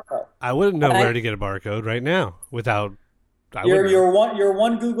create a barcode. I wouldn't know where to get a barcode right now without. You're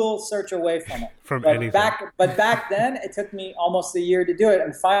one Google search away from it. Anything. But back then it took me almost a year to do it,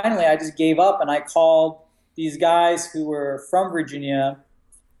 and finally I just gave up and I called these guys who were from Virginia.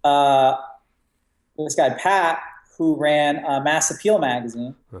 This guy Pat, who ran Mass Appeal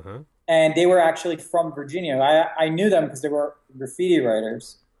magazine. Uh-huh. And they were actually from Virginia. I knew them because they were graffiti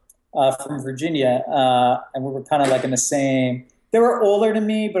writers from Virginia, and we were kind of like in the same. They were older than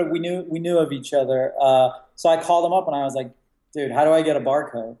me, but we knew of each other. So I called them up and I was like, "Dude, how do I get a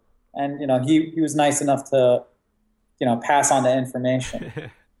barcode?" And you know, he was nice enough to, you know, pass on the information.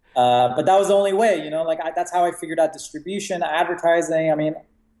 But that was the only way. You know, like that's how I figured out distribution, advertising. I mean,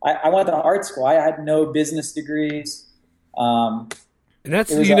 I went to art school. I had no business degrees. And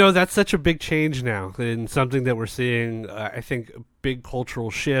that's, you know, that's such a big change now, and something that we're seeing, I think, big cultural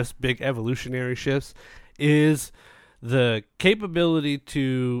shifts, big evolutionary shifts, is the capability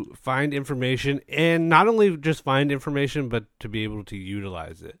to find information, and not only just find information, but to be able to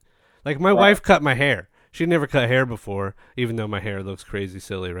utilize it. Like, my wife cut my hair. She'd never cut hair before, even though my hair looks crazy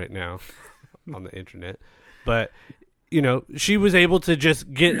silly right now on the internet. But you know, she was able to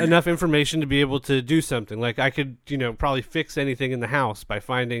just get enough information to be able to do something. Like I could, you know, probably fix anything in the house by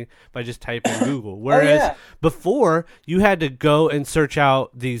just typing Google. Whereas before you had to go and search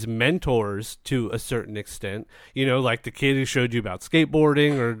out these mentors to a certain extent, you know, like the kid who showed you about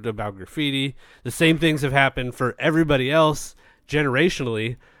skateboarding or about graffiti. The same things have happened for everybody else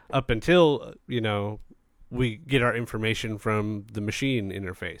generationally up until, you know, we get our information from the machine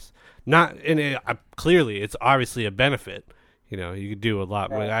interface. Not in clearly, it's obviously a benefit. You know, you could do a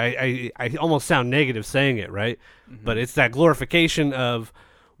lot. Right. I almost sound negative saying it, right? Mm-hmm. But it's that glorification of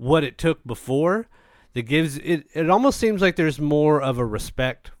what it took before that gives it. It almost seems like there's more of a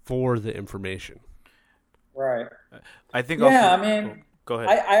respect for the information. Right. I think. Yeah, I mean, go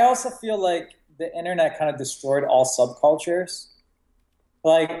ahead. I also feel like the internet kind of destroyed all subcultures.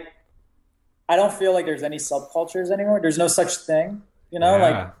 Like, I don't feel like there's any subcultures anymore. There's no such thing, you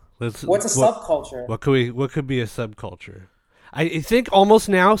know. What's a subculture? What could be a subculture? I think almost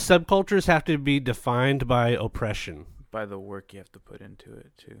now subcultures have to be defined by oppression, by the work you have to put into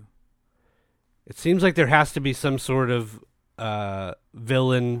it too. It seems like there has to be some sort of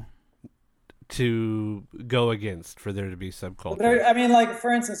villain to go against for there to be subculture. I mean, like,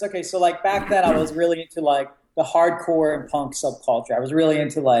 for instance, okay, so like back then I was really into like the hardcore and punk subculture. I was really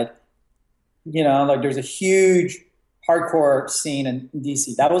into like, you know, like there's a huge hardcore scene in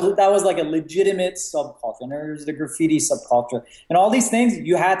DC. That was like a legitimate subculture. And there's the graffiti subculture and all these things.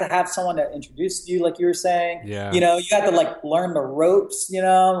 You had to have someone that introduced you, like you were saying. Yeah. You know, you had to like learn the ropes. You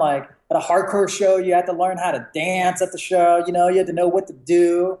know, like at a hardcore show, you had to learn how to dance at the show. You know, you had to know what to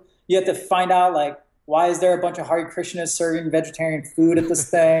do. You had to find out like, why is there a bunch of Hare Krishnas serving vegetarian food at this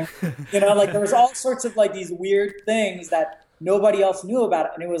thing? You know, like there was all sorts of like these weird things that nobody else knew about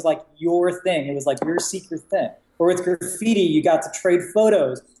it, and it was like your thing. It was like your secret thing. Or with graffiti, you got to trade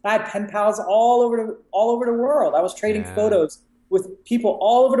photos. I had pen pals all over the world. I was trading photos with people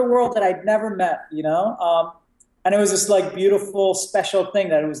all over the world that I'd never met. You know, and it was this like beautiful, special thing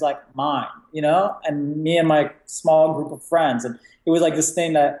that it was like mine. You know, and me and my small group of friends, and it was like this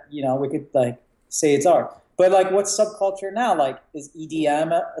thing that we could like say it's art. But like, what's subculture now? Like, is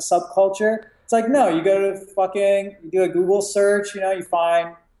EDM a subculture? It's like, no, you go to you do a Google search, you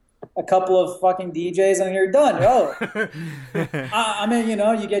find a couple of fucking DJs and you're done. Oh, I mean,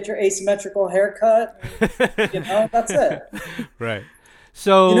 you get your asymmetrical haircut, that's it. Right.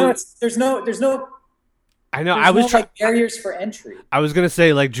 So, there's no I know. I was trying barriers for entry. I was gonna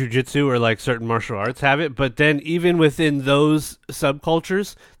say like jujitsu or like certain martial arts have it, but then even within those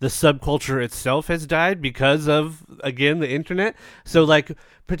subcultures, the subculture itself has died because of again the internet. So like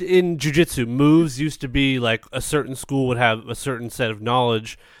in jujitsu, moves used to be like a certain school would have a certain set of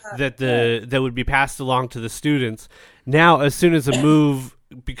knowledge that would be passed along to the students. Now, as soon as a move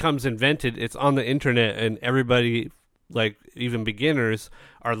becomes invented, it's on the internet, and everybody, like even beginners,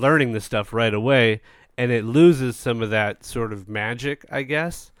 are learning this stuff right away. And it loses some of that sort of magic, I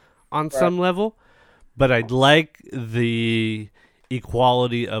guess, on some level. But I'd like the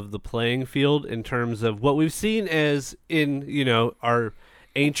equality of the playing field in terms of what we've seen as in, our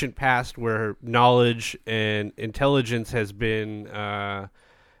ancient past where knowledge and intelligence has been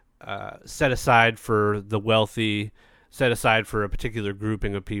set aside for the wealthy, set aside for a particular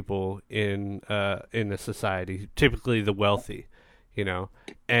grouping of people in a society, typically the wealthy.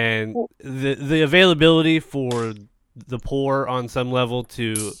 And the availability for the poor on some level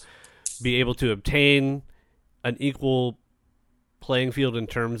to be able to obtain an equal playing field in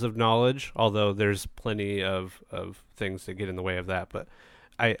terms of knowledge, although there's plenty of things that get in the way of that, but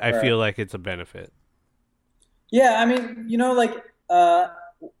I feel like it's a benefit. Yeah, I mean,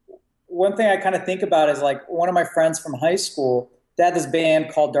 one thing I kind of think about is like one of my friends from high school, they had this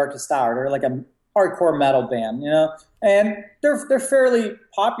band called Darkest Hour. They're like a hardcore metal band, and they're fairly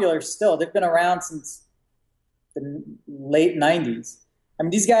popular still. They've been around since the late 90s. I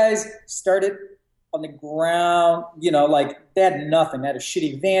mean, these guys started on the ground, like they had nothing. They had a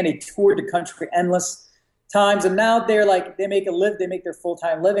shitty van. They toured the country endless times, and now they're like they make their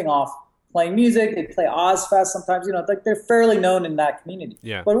full-time living off playing music. They play Ozfest sometimes, like they're fairly known in that community.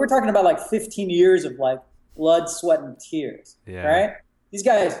 Yeah. But we're talking about like 15 years of like blood, sweat, and tears, right? These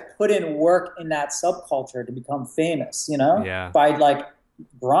guys put in work in that subculture to become famous, by like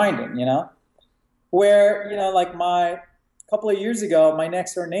grinding, where, like a couple of years ago, my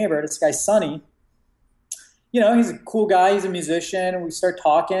next door neighbor, this guy, Sonny, he's a cool guy. He's a musician. And we start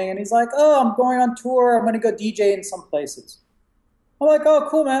talking and he's like, oh, I'm going on tour. I'm going to go DJ in some places. I'm like, oh,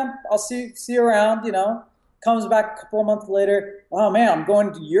 cool, man. I'll see you around, Comes back a couple of months later. Oh, man, I'm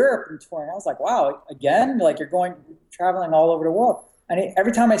going to Europe and touring. I was like, wow, again? Like you're traveling all over the world. And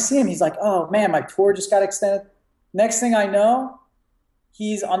every time I see him, he's like, oh, man, my tour just got extended. Next thing I know,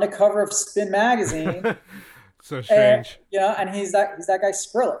 he's on the cover of Spin Magazine. So strange. And he's that guy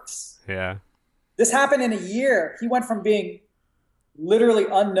Skrillex. Yeah. This happened in a year. He went from being literally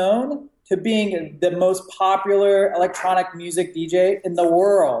unknown to being the most popular electronic music DJ in the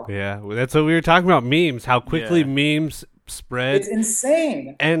world. Yeah, well, that's what we were talking about, memes, how quickly memes spread. It's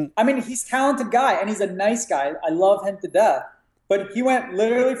insane. And I mean, he's a talented guy, and he's a nice guy. I love him to death. But he went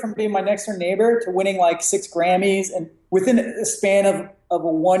literally from being my next door neighbor to winning like 6 Grammys, and within a span of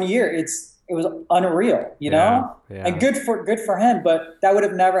 1 year, it was unreal, Yeah. And good for him. But that would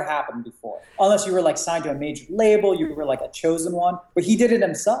have never happened before, unless you were like signed to a major label, you were like a chosen one. But he did it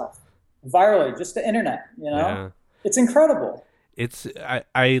himself, virally, just the internet. Yeah. It's incredible.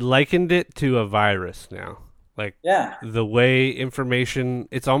 I likened it to a virus now. Like the way information,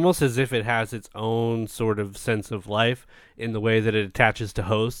 it's almost as if it has its own sort of sense of life in the way that it attaches to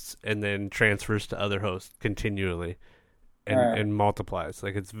hosts and then transfers to other hosts continually and multiplies.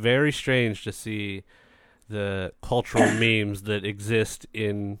 Like it's very strange to see the cultural memes that exist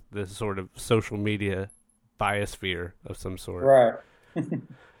in the sort of social media biosphere of some sort. Right.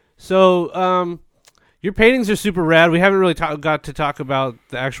 So, your paintings are super rad. We haven't really got to talk about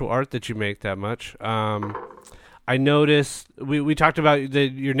the actual art that you make that much. I noticed we talked about that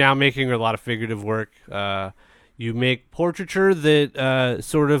you're now making a lot of figurative work. You make portraiture that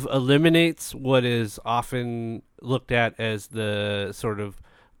sort of eliminates what is often looked at as the sort of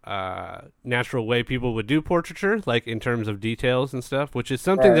natural way people would do portraiture, like in terms of details and stuff, which is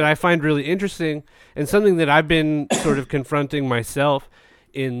something that I find really interesting and something that I've been sort of confronting myself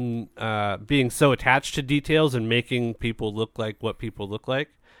in being so attached to details and making people look like what people look like,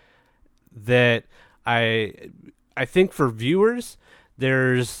 that I think for viewers,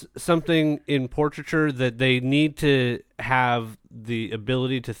 there's something in portraiture that they need to have the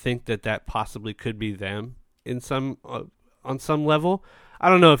ability to think that possibly could be them in some on some level. I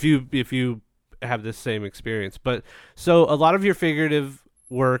don't know if you have this same experience, but so a lot of your figurative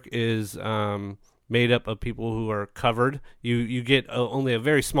work is made up of people who are covered. You get only a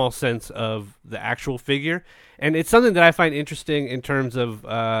very small sense of the actual figure, and it's something that I find interesting in terms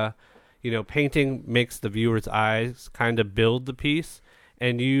of painting makes the viewer's eyes kind of build the piece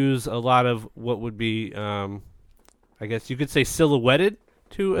and use a lot of what would be, I guess you could say, silhouetted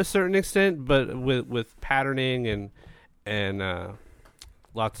to a certain extent, but with patterning and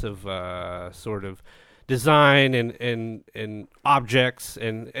lots of sort of design and objects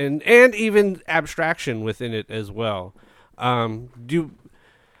and even abstraction within it as well. And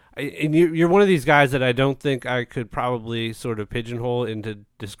you're one of these guys that I don't think I could probably sort of pigeonhole into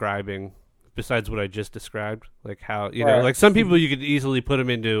describing, besides what I just described, like how like some people you could easily put them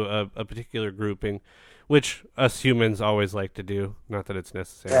into a particular grouping, which us humans always like to do. Not that it's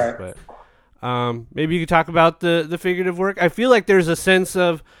necessary, but maybe you could talk about the figurative work. I feel like there's a sense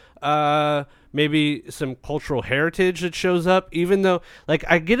of maybe some cultural heritage that shows up, even though like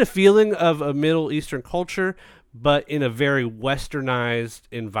I get a feeling of a Middle Eastern culture, but in a very westernized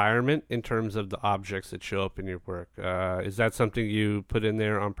environment in terms of the objects that show up in your work. Is that something you put in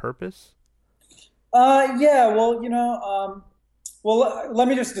there on purpose? Yeah, well, let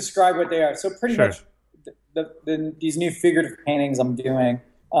me just describe what they are. So pretty much these new figurative paintings I'm doing,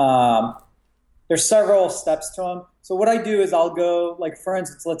 there's several steps to them. So what I do is I'll go, like, for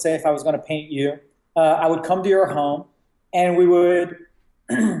instance, let's say if I was going to paint you, I would come to your home and we would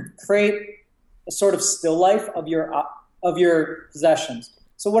create a sort of still life of your possessions.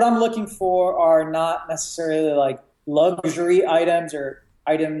 So what I'm looking for are not necessarily like luxury items or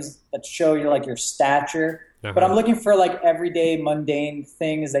items that show you like your stature, but I'm looking for like everyday mundane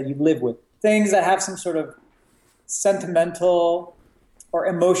things that you live with, things that have some sort of sentimental or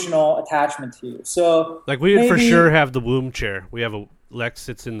emotional attachment to you. So like we would for sure have the womb chair. We have Lex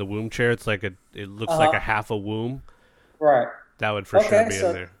sits in the womb chair. It's like it looks like a half a womb. Right. That would for sure be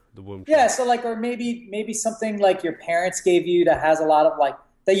in there. The womb chair. Yeah. So like, or maybe something like your parents gave you that has a lot of like,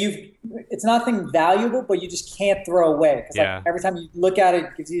 it's nothing valuable, but you just can't throw away. Cause like every time you look at it,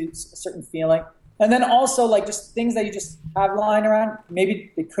 it gives you a certain feeling. And then also like just things that you just have lying around,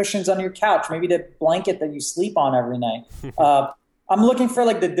 maybe the cushions on your couch, maybe the blanket that you sleep on every night. I'm looking for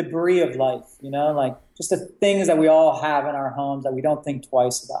like the debris of life, like just the things that we all have in our homes that we don't think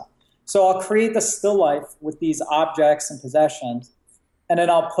twice about. So I'll create the still life with these objects and possessions. And then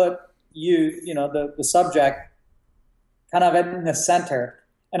I'll put the subject kind of in the center.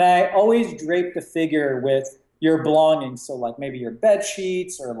 And I always drape the figure with your belongings. So like maybe your bed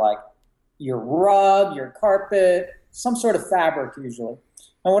sheets or like your rug, your carpet, some sort of fabric usually.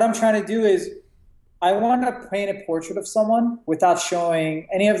 And what I'm trying to do is I want to paint a portrait of someone without showing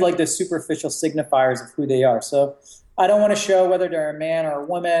any of like the superficial signifiers of who they are. So I don't want to show whether they're a man or a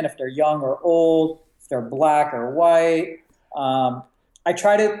woman, if they're young or old, if they're black or white. I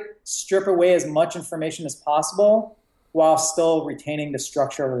try to strip away as much information as possible while still retaining the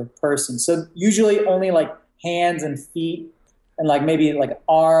structure of the person. So usually only like hands and feet and like maybe like an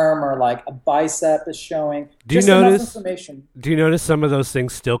arm or like a bicep is showing. Do you notice some of those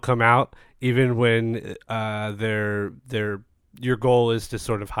things still come out even when your goal is to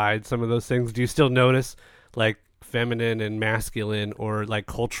sort of hide some of those things? Do you still notice like feminine and masculine or like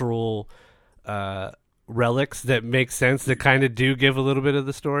cultural relics that make sense, that kind of do give a little bit of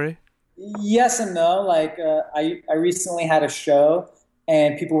the story? Yes and no. Like I recently had a show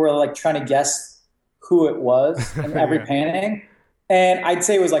and people were like trying to guess who it was in every painting. And I'd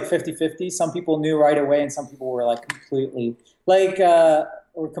say it was like 50-50. Some people knew right away and some people were like completely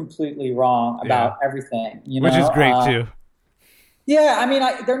wrong about everything. Which is great too. Yeah, I mean,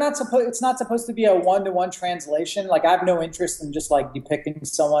 it's not supposed to be a one-to-one translation. Like, I have no interest in just like depicting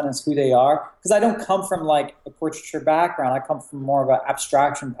someone as who they are, because I don't come from like a portraiture background. I come from more of an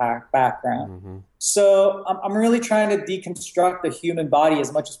abstraction background. Mm-hmm. So I'm really trying to deconstruct the human body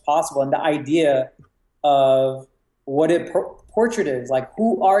as much as possible, and the idea of what a portrait is. Like,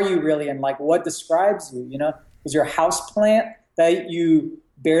 who are you really, and like what describes you? Is your house plant that you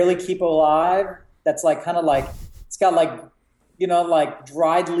barely keep alive? That's like kind of like got like, like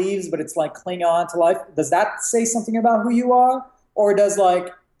dried leaves, but it's like clinging on to life. Does that say something about who you are? Or does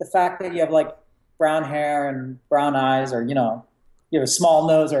like the fact that you have like brown hair and brown eyes, or, you have a small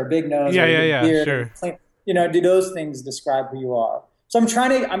nose or a big nose, beard, sure. Clean, do those things describe who you are? So I'm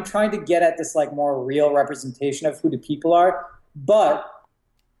trying to get at this like more real representation of who the people are, but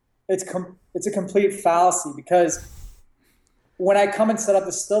it's a complete fallacy, because when I come and set up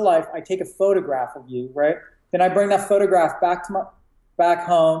the still life, I take a photograph of you, right? Then I bring that photograph back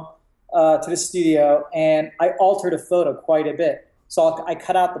home to the studio, and I alter the photo quite a bit. So I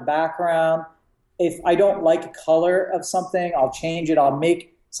cut out the background. If I don't like a color of something, I'll change it. I'll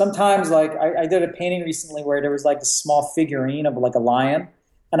make sometimes like I did a painting recently where there was like this small figurine of like a lion,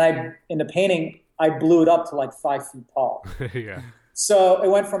 and in the painting I blew it up to like 5 feet tall. Yeah. So it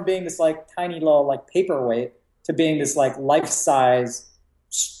went from being this like tiny little like paperweight to being this like life size,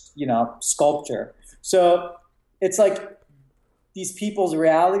 sculpture. So it's like these people's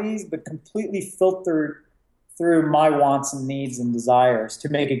realities, but completely filtered through my wants and needs and desires to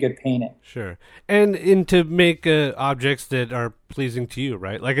make a good painting. Sure. And to make objects that are pleasing to you,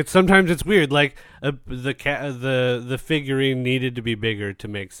 right? Like sometimes it's weird. Like the figurine needed to be bigger to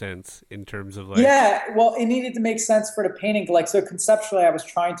make sense in terms of like. Yeah, well, it needed to make sense for the painting. Like, so conceptually, I was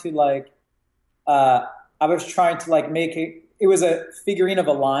trying to make it. It was a figurine of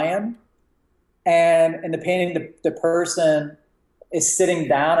a lion, and in the painting, the person is sitting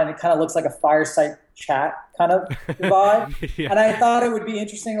down, and it kind of looks like a fireside chat kind of vibe. Yeah. And I thought it would be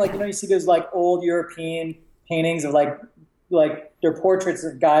interesting, like, you see those like old European paintings of like they're portraits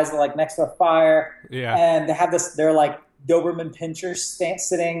of guys that are, like next to a fire, and they have they're like Doberman pinchers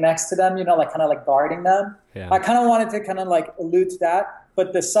sitting next to them, like kind of like guarding them. Yeah. I kind of wanted to kind of like allude to that,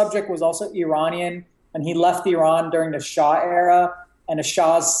 but the subject was also Iranian, and he left Iran during the Shah era, and the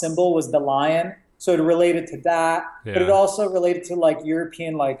Shah's symbol was the lion. So it related to that, but it also related to like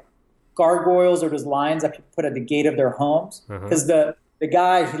European like gargoyles or those lions that people put at the gate of their homes. Because the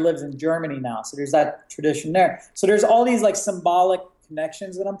guy, he lives in Germany now, so there's that tradition there. So there's all these like symbolic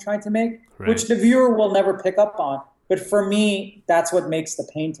connections that I'm trying to make, which the viewer will never pick up on. But for me, that's what makes the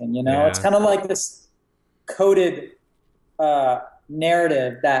painting. It's kind of like this coded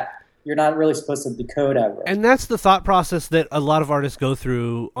narrative that you're not really supposed to decode ever. And that's the thought process that a lot of artists go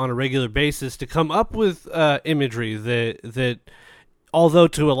through on a regular basis to come up with imagery that although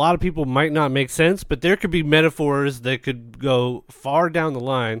to a lot of people might not make sense, but there could be metaphors that could go far down the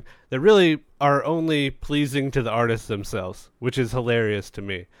line that really are only pleasing to the artists themselves, which is hilarious to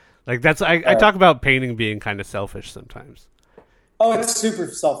me. Like I talk about painting being kind of selfish sometimes. Oh, it's super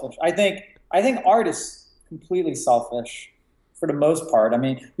selfish. I think art is completely selfish. For the most part. I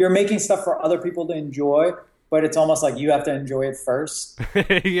mean, you're making stuff for other people to enjoy, but it's almost like you have to enjoy it first.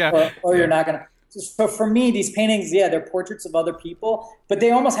 Or you're not going to. So for me, these paintings, they're portraits of other people, but they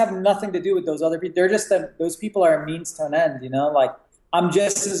almost have nothing to do with those other people. They're just those people are a means to an end, Like, I'm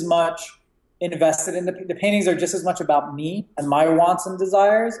just as much invested in the paintings are just as much about me and my wants and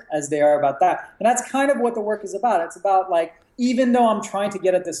desires as they are about that. And that's kind of what the work is about. It's about, like, even though I'm trying to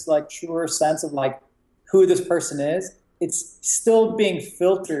get at this, like, truer sense of, like, who this person is, it's still being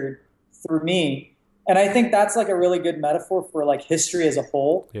filtered through me. And I think that's like a really good metaphor for like history as a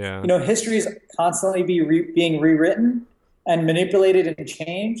whole. Yeah. History is constantly being rewritten and manipulated and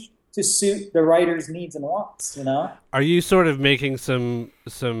changed to suit the writer's needs and wants, Are you sort of making some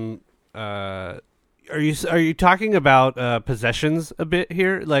are you talking about possessions a bit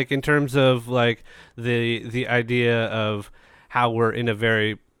here? Like in terms of like the idea of how we're in a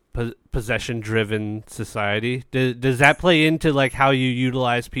very possession-driven society. Does that play into like how you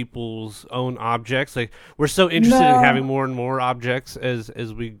utilize people's own objects? Like we're so interested in having more and more objects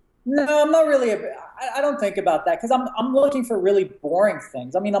as we. No, I'm not really. I don't think about that because I'm looking for really boring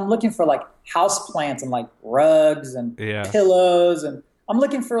things. I mean, I'm looking for like houseplants and like rugs and pillows, and I'm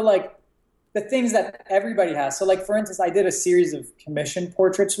looking for like the things that everybody has. So like for instance, I did a series of commission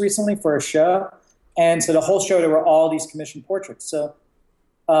portraits recently for a show, and so the whole show there were all these commission portraits. So.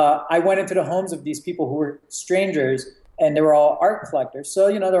 I went into the homes of these people who were strangers, and they were all art collectors.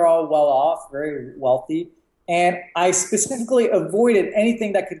 So, they're all well off, very wealthy. And I specifically avoided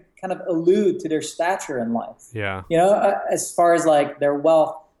anything that could kind of allude to their stature in life. Yeah. As far as like their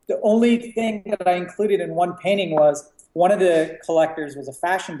wealth. The only thing that I included in one painting was one of the collectors was a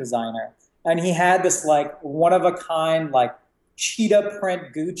fashion designer. And he had this like one of a kind, like cheetah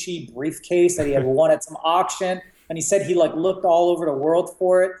print Gucci briefcase that he had won at some auction. And he said he like looked all over the world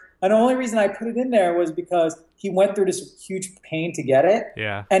for it. And the only reason I put it in there was because he went through this huge pain to get it.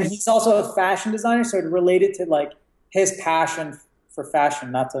 Yeah. And he's also a fashion designer, so it related to like his passion for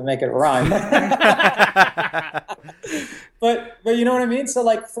fashion, not to make it rhyme. but you know what I mean? So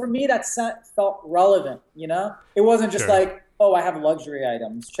like for me, that scent felt relevant. You know, it wasn't just Sure. like, oh, I have luxury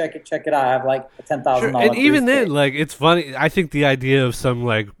items. Check it out. I have like a Sure. $10,000. And even then, like, it's funny. I think the idea of some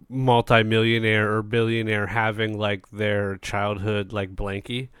like multimillionaire or billionaire having like their childhood like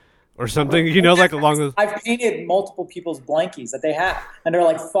blankie or something, you know, like along those. I've painted multiple people's blankies that they have, and they're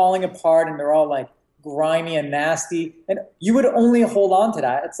like falling apart, and they're all like grimy and nasty. And you would only hold on to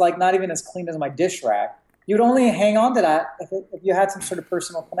that. It's like not even as clean as my dish rack. You would only hang on to that if you had some sort of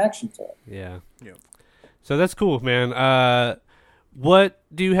personal connection to it. Yeah. Yeah. So that's cool, man. What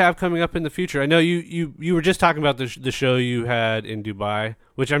do you have coming up in the future? I know you were just talking about the show you had in Dubai,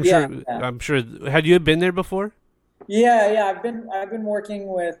 which I'm sure. Had you been there before? Yeah. I've been working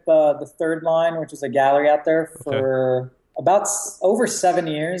with the Third Line, which is a gallery out there, for about over 7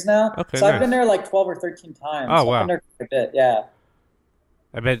 years now. Okay, so nice. I've been there like 12 or 13 times. Oh, so wow. I've been there quite a bit. Yeah.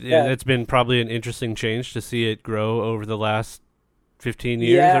 I bet Yeah. it's been probably an interesting change to see it grow over the last 15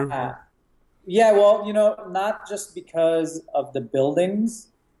 years. Yeah. Yeah, well, you know, not just because of the buildings,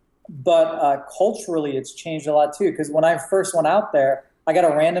 but culturally it's changed a lot too. Because when I first went out there, I got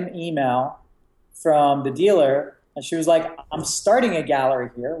a random email from the dealer, and she was like, I'm starting a gallery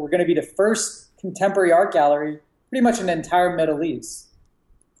here. We're going to be the first contemporary art gallery pretty much in the entire Middle East.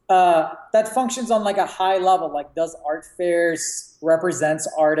 That functions on like a high level, like does art fairs, represents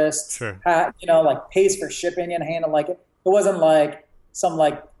artists, Sure. you know, like pays for shipping and handle like it. It wasn't like some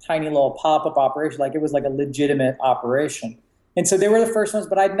like tiny little pop-up operation. Like it was like a legitimate operation. And so they were the first ones,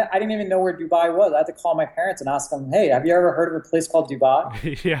 but I didn't even know where Dubai was. I had to call my parents and ask them, hey, have you ever heard of a place called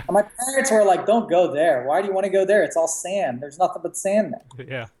Dubai? Yeah. And my parents were like, don't go there. Why do you want to go there? It's all sand. There's nothing but sand there.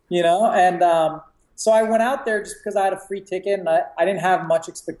 Yeah. You know? And so I went out there just because I had a free ticket and I didn't have much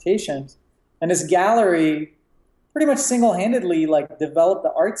expectations. And this gallery pretty much single-handedly like developed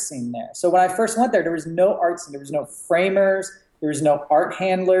the art scene there. So when I first went there was no art scene. There was no framers. There was no art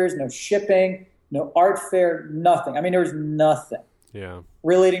handlers, no shipping, no art fair, nothing. I mean, there was nothing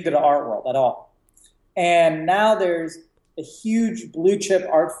relating to the art world at all. And now there's a huge blue chip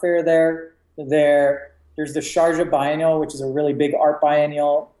art fair there. There's the Sharjah Biennial, which is a really big art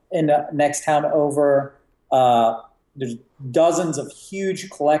biennial in the next town over. There's dozens of huge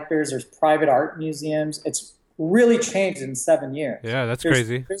collectors. There's private art museums. It's really changed in 7 years. Yeah, that's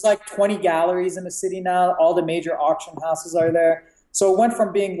crazy. There's like 20 galleries in the city now. All the major auction houses are there. So it went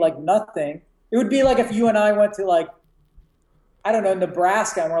from being like nothing. It would be like if you and I went to like, I don't know,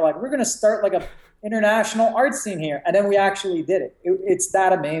 Nebraska, and we're like, we're going to start like a international art scene here. And then we actually did it. It's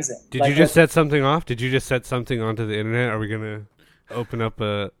that amazing. Did you just set something off? Did you just set something onto the internet? Are we going to open up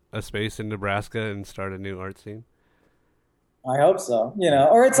a space in Nebraska and start a new art scene? I hope so. You know,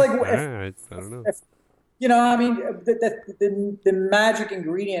 or it's like, I don't know. You know, I mean, the magic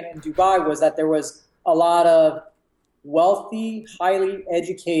ingredient in Dubai was that there was a lot of wealthy, highly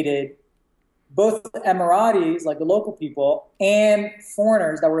educated, both Emiratis, like the local people, and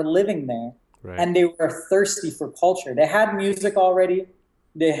foreigners that were living there. Right. And they were thirsty for culture. They had music already.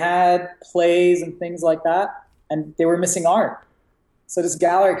 They had plays and things like that. And they were missing art. So this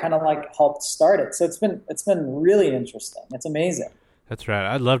gallery kind of like helped start it. So it's been really interesting. It's amazing. That's right.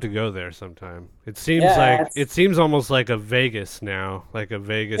 I'd love to go there sometime. It seems almost like a Vegas now, like a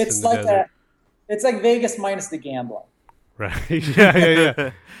Vegas in the desert. It's like Vegas minus the gambling. Right.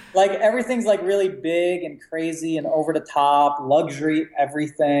 Yeah. Like everything's like really big and crazy and over the top, luxury,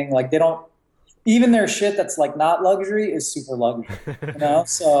 everything. Like they don't, even their shit that's like not luxury is super luxury, you know?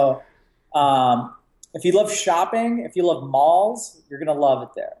 So if you love shopping, if you love malls, you're going to love it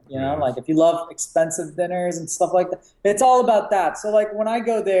there. You know, like if you love expensive dinners and stuff like that, it's all about that. So like when I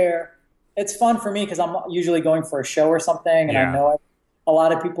go there, it's fun for me because I'm usually going for a show or something and I know a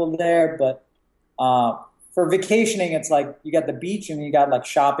lot of people there. But for vacationing, it's like you got the beach and you got like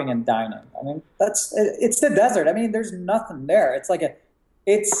shopping and dining. I mean, it's the desert. I mean, there's nothing there. It's like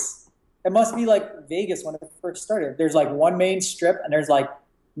it must be like Vegas when it first started. There's like one main strip and there's like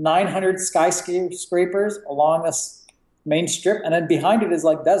 900 skyscrapers along this main strip, and then behind it is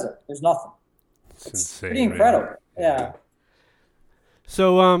like desert. There's nothing. It's insane, pretty incredible. Man. Yeah.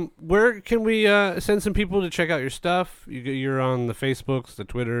 So, where can we send some people to check out your stuff? You're on the Facebooks, the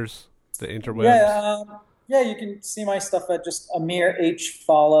Twitters, the interwebs. Yeah, you can see my stuff at just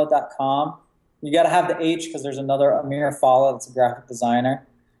amirhfallah.com. You got to have the H because there's another Amir Fallah that's a graphic designer.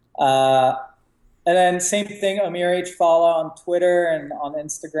 And then same thing, Amir H. Fallah on Twitter and on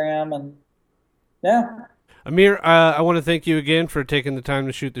Instagram. And yeah. Amir, I want to thank you again for taking the time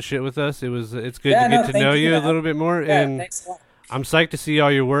to shoot the shit with us. It's good to get to know you a little bit more. Yeah, and thanks a lot. I'm psyched to see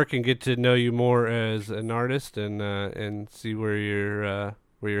all your work and get to know you more as an artist and see where you're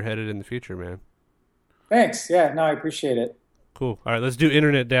headed in the future, man. Thanks. Yeah, no, I appreciate it. Cool. All right, let's do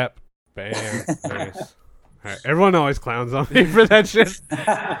internet dap. Bam. Nice. All right, everyone always clowns on me for that shit.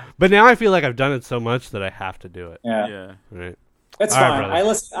 But now I feel like I've done it so much that I have to do it. Yeah. Right. It's All fine. right,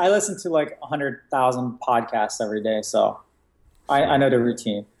 I listen to like 100,000 podcasts every day, so I know the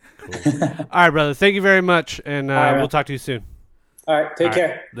routine. Cool. All right, brother. Thank you very much, and right, we'll talk to you soon. All right, take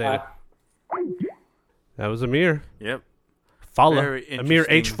care. Later. Bye. That was Amir. Yep. Fala. Very Amir H.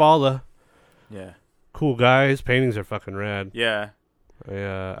 interesting. Fala. Yeah. Cool guy. His paintings are fucking rad. Yeah. I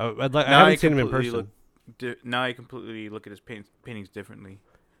haven't seen him in person. Now I completely look at his paintings differently.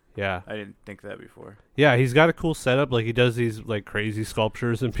 Yeah. I didn't think that before. Yeah, he's got a cool setup. Like, he does these, like, crazy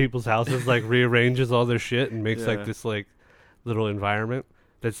sculptures in people's houses, like, rearranges all their shit and makes, like, this, like, little environment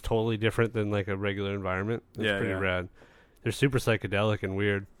that's totally different than, like, a regular environment. It's pretty rad. They're super psychedelic and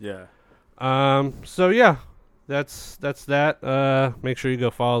weird. Yeah. So, yeah, that's that. Make sure you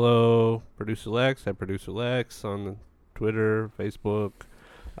go follow Producer Lex at Producer Lex on Twitter, Facebook.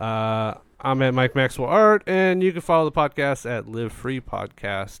 I'm at Mike Maxwell Art, and you can follow the podcast at Live Free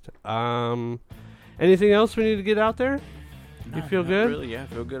Podcast. Anything else we need to get out there? You feel good? Really? Yeah, I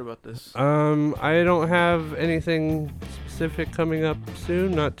feel good about this. I don't have anything specific coming up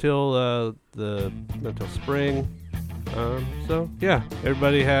soon, not till spring. So yeah,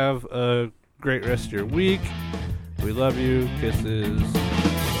 everybody have a great rest of your week. We love you. Kisses.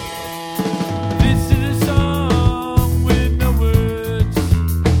 This is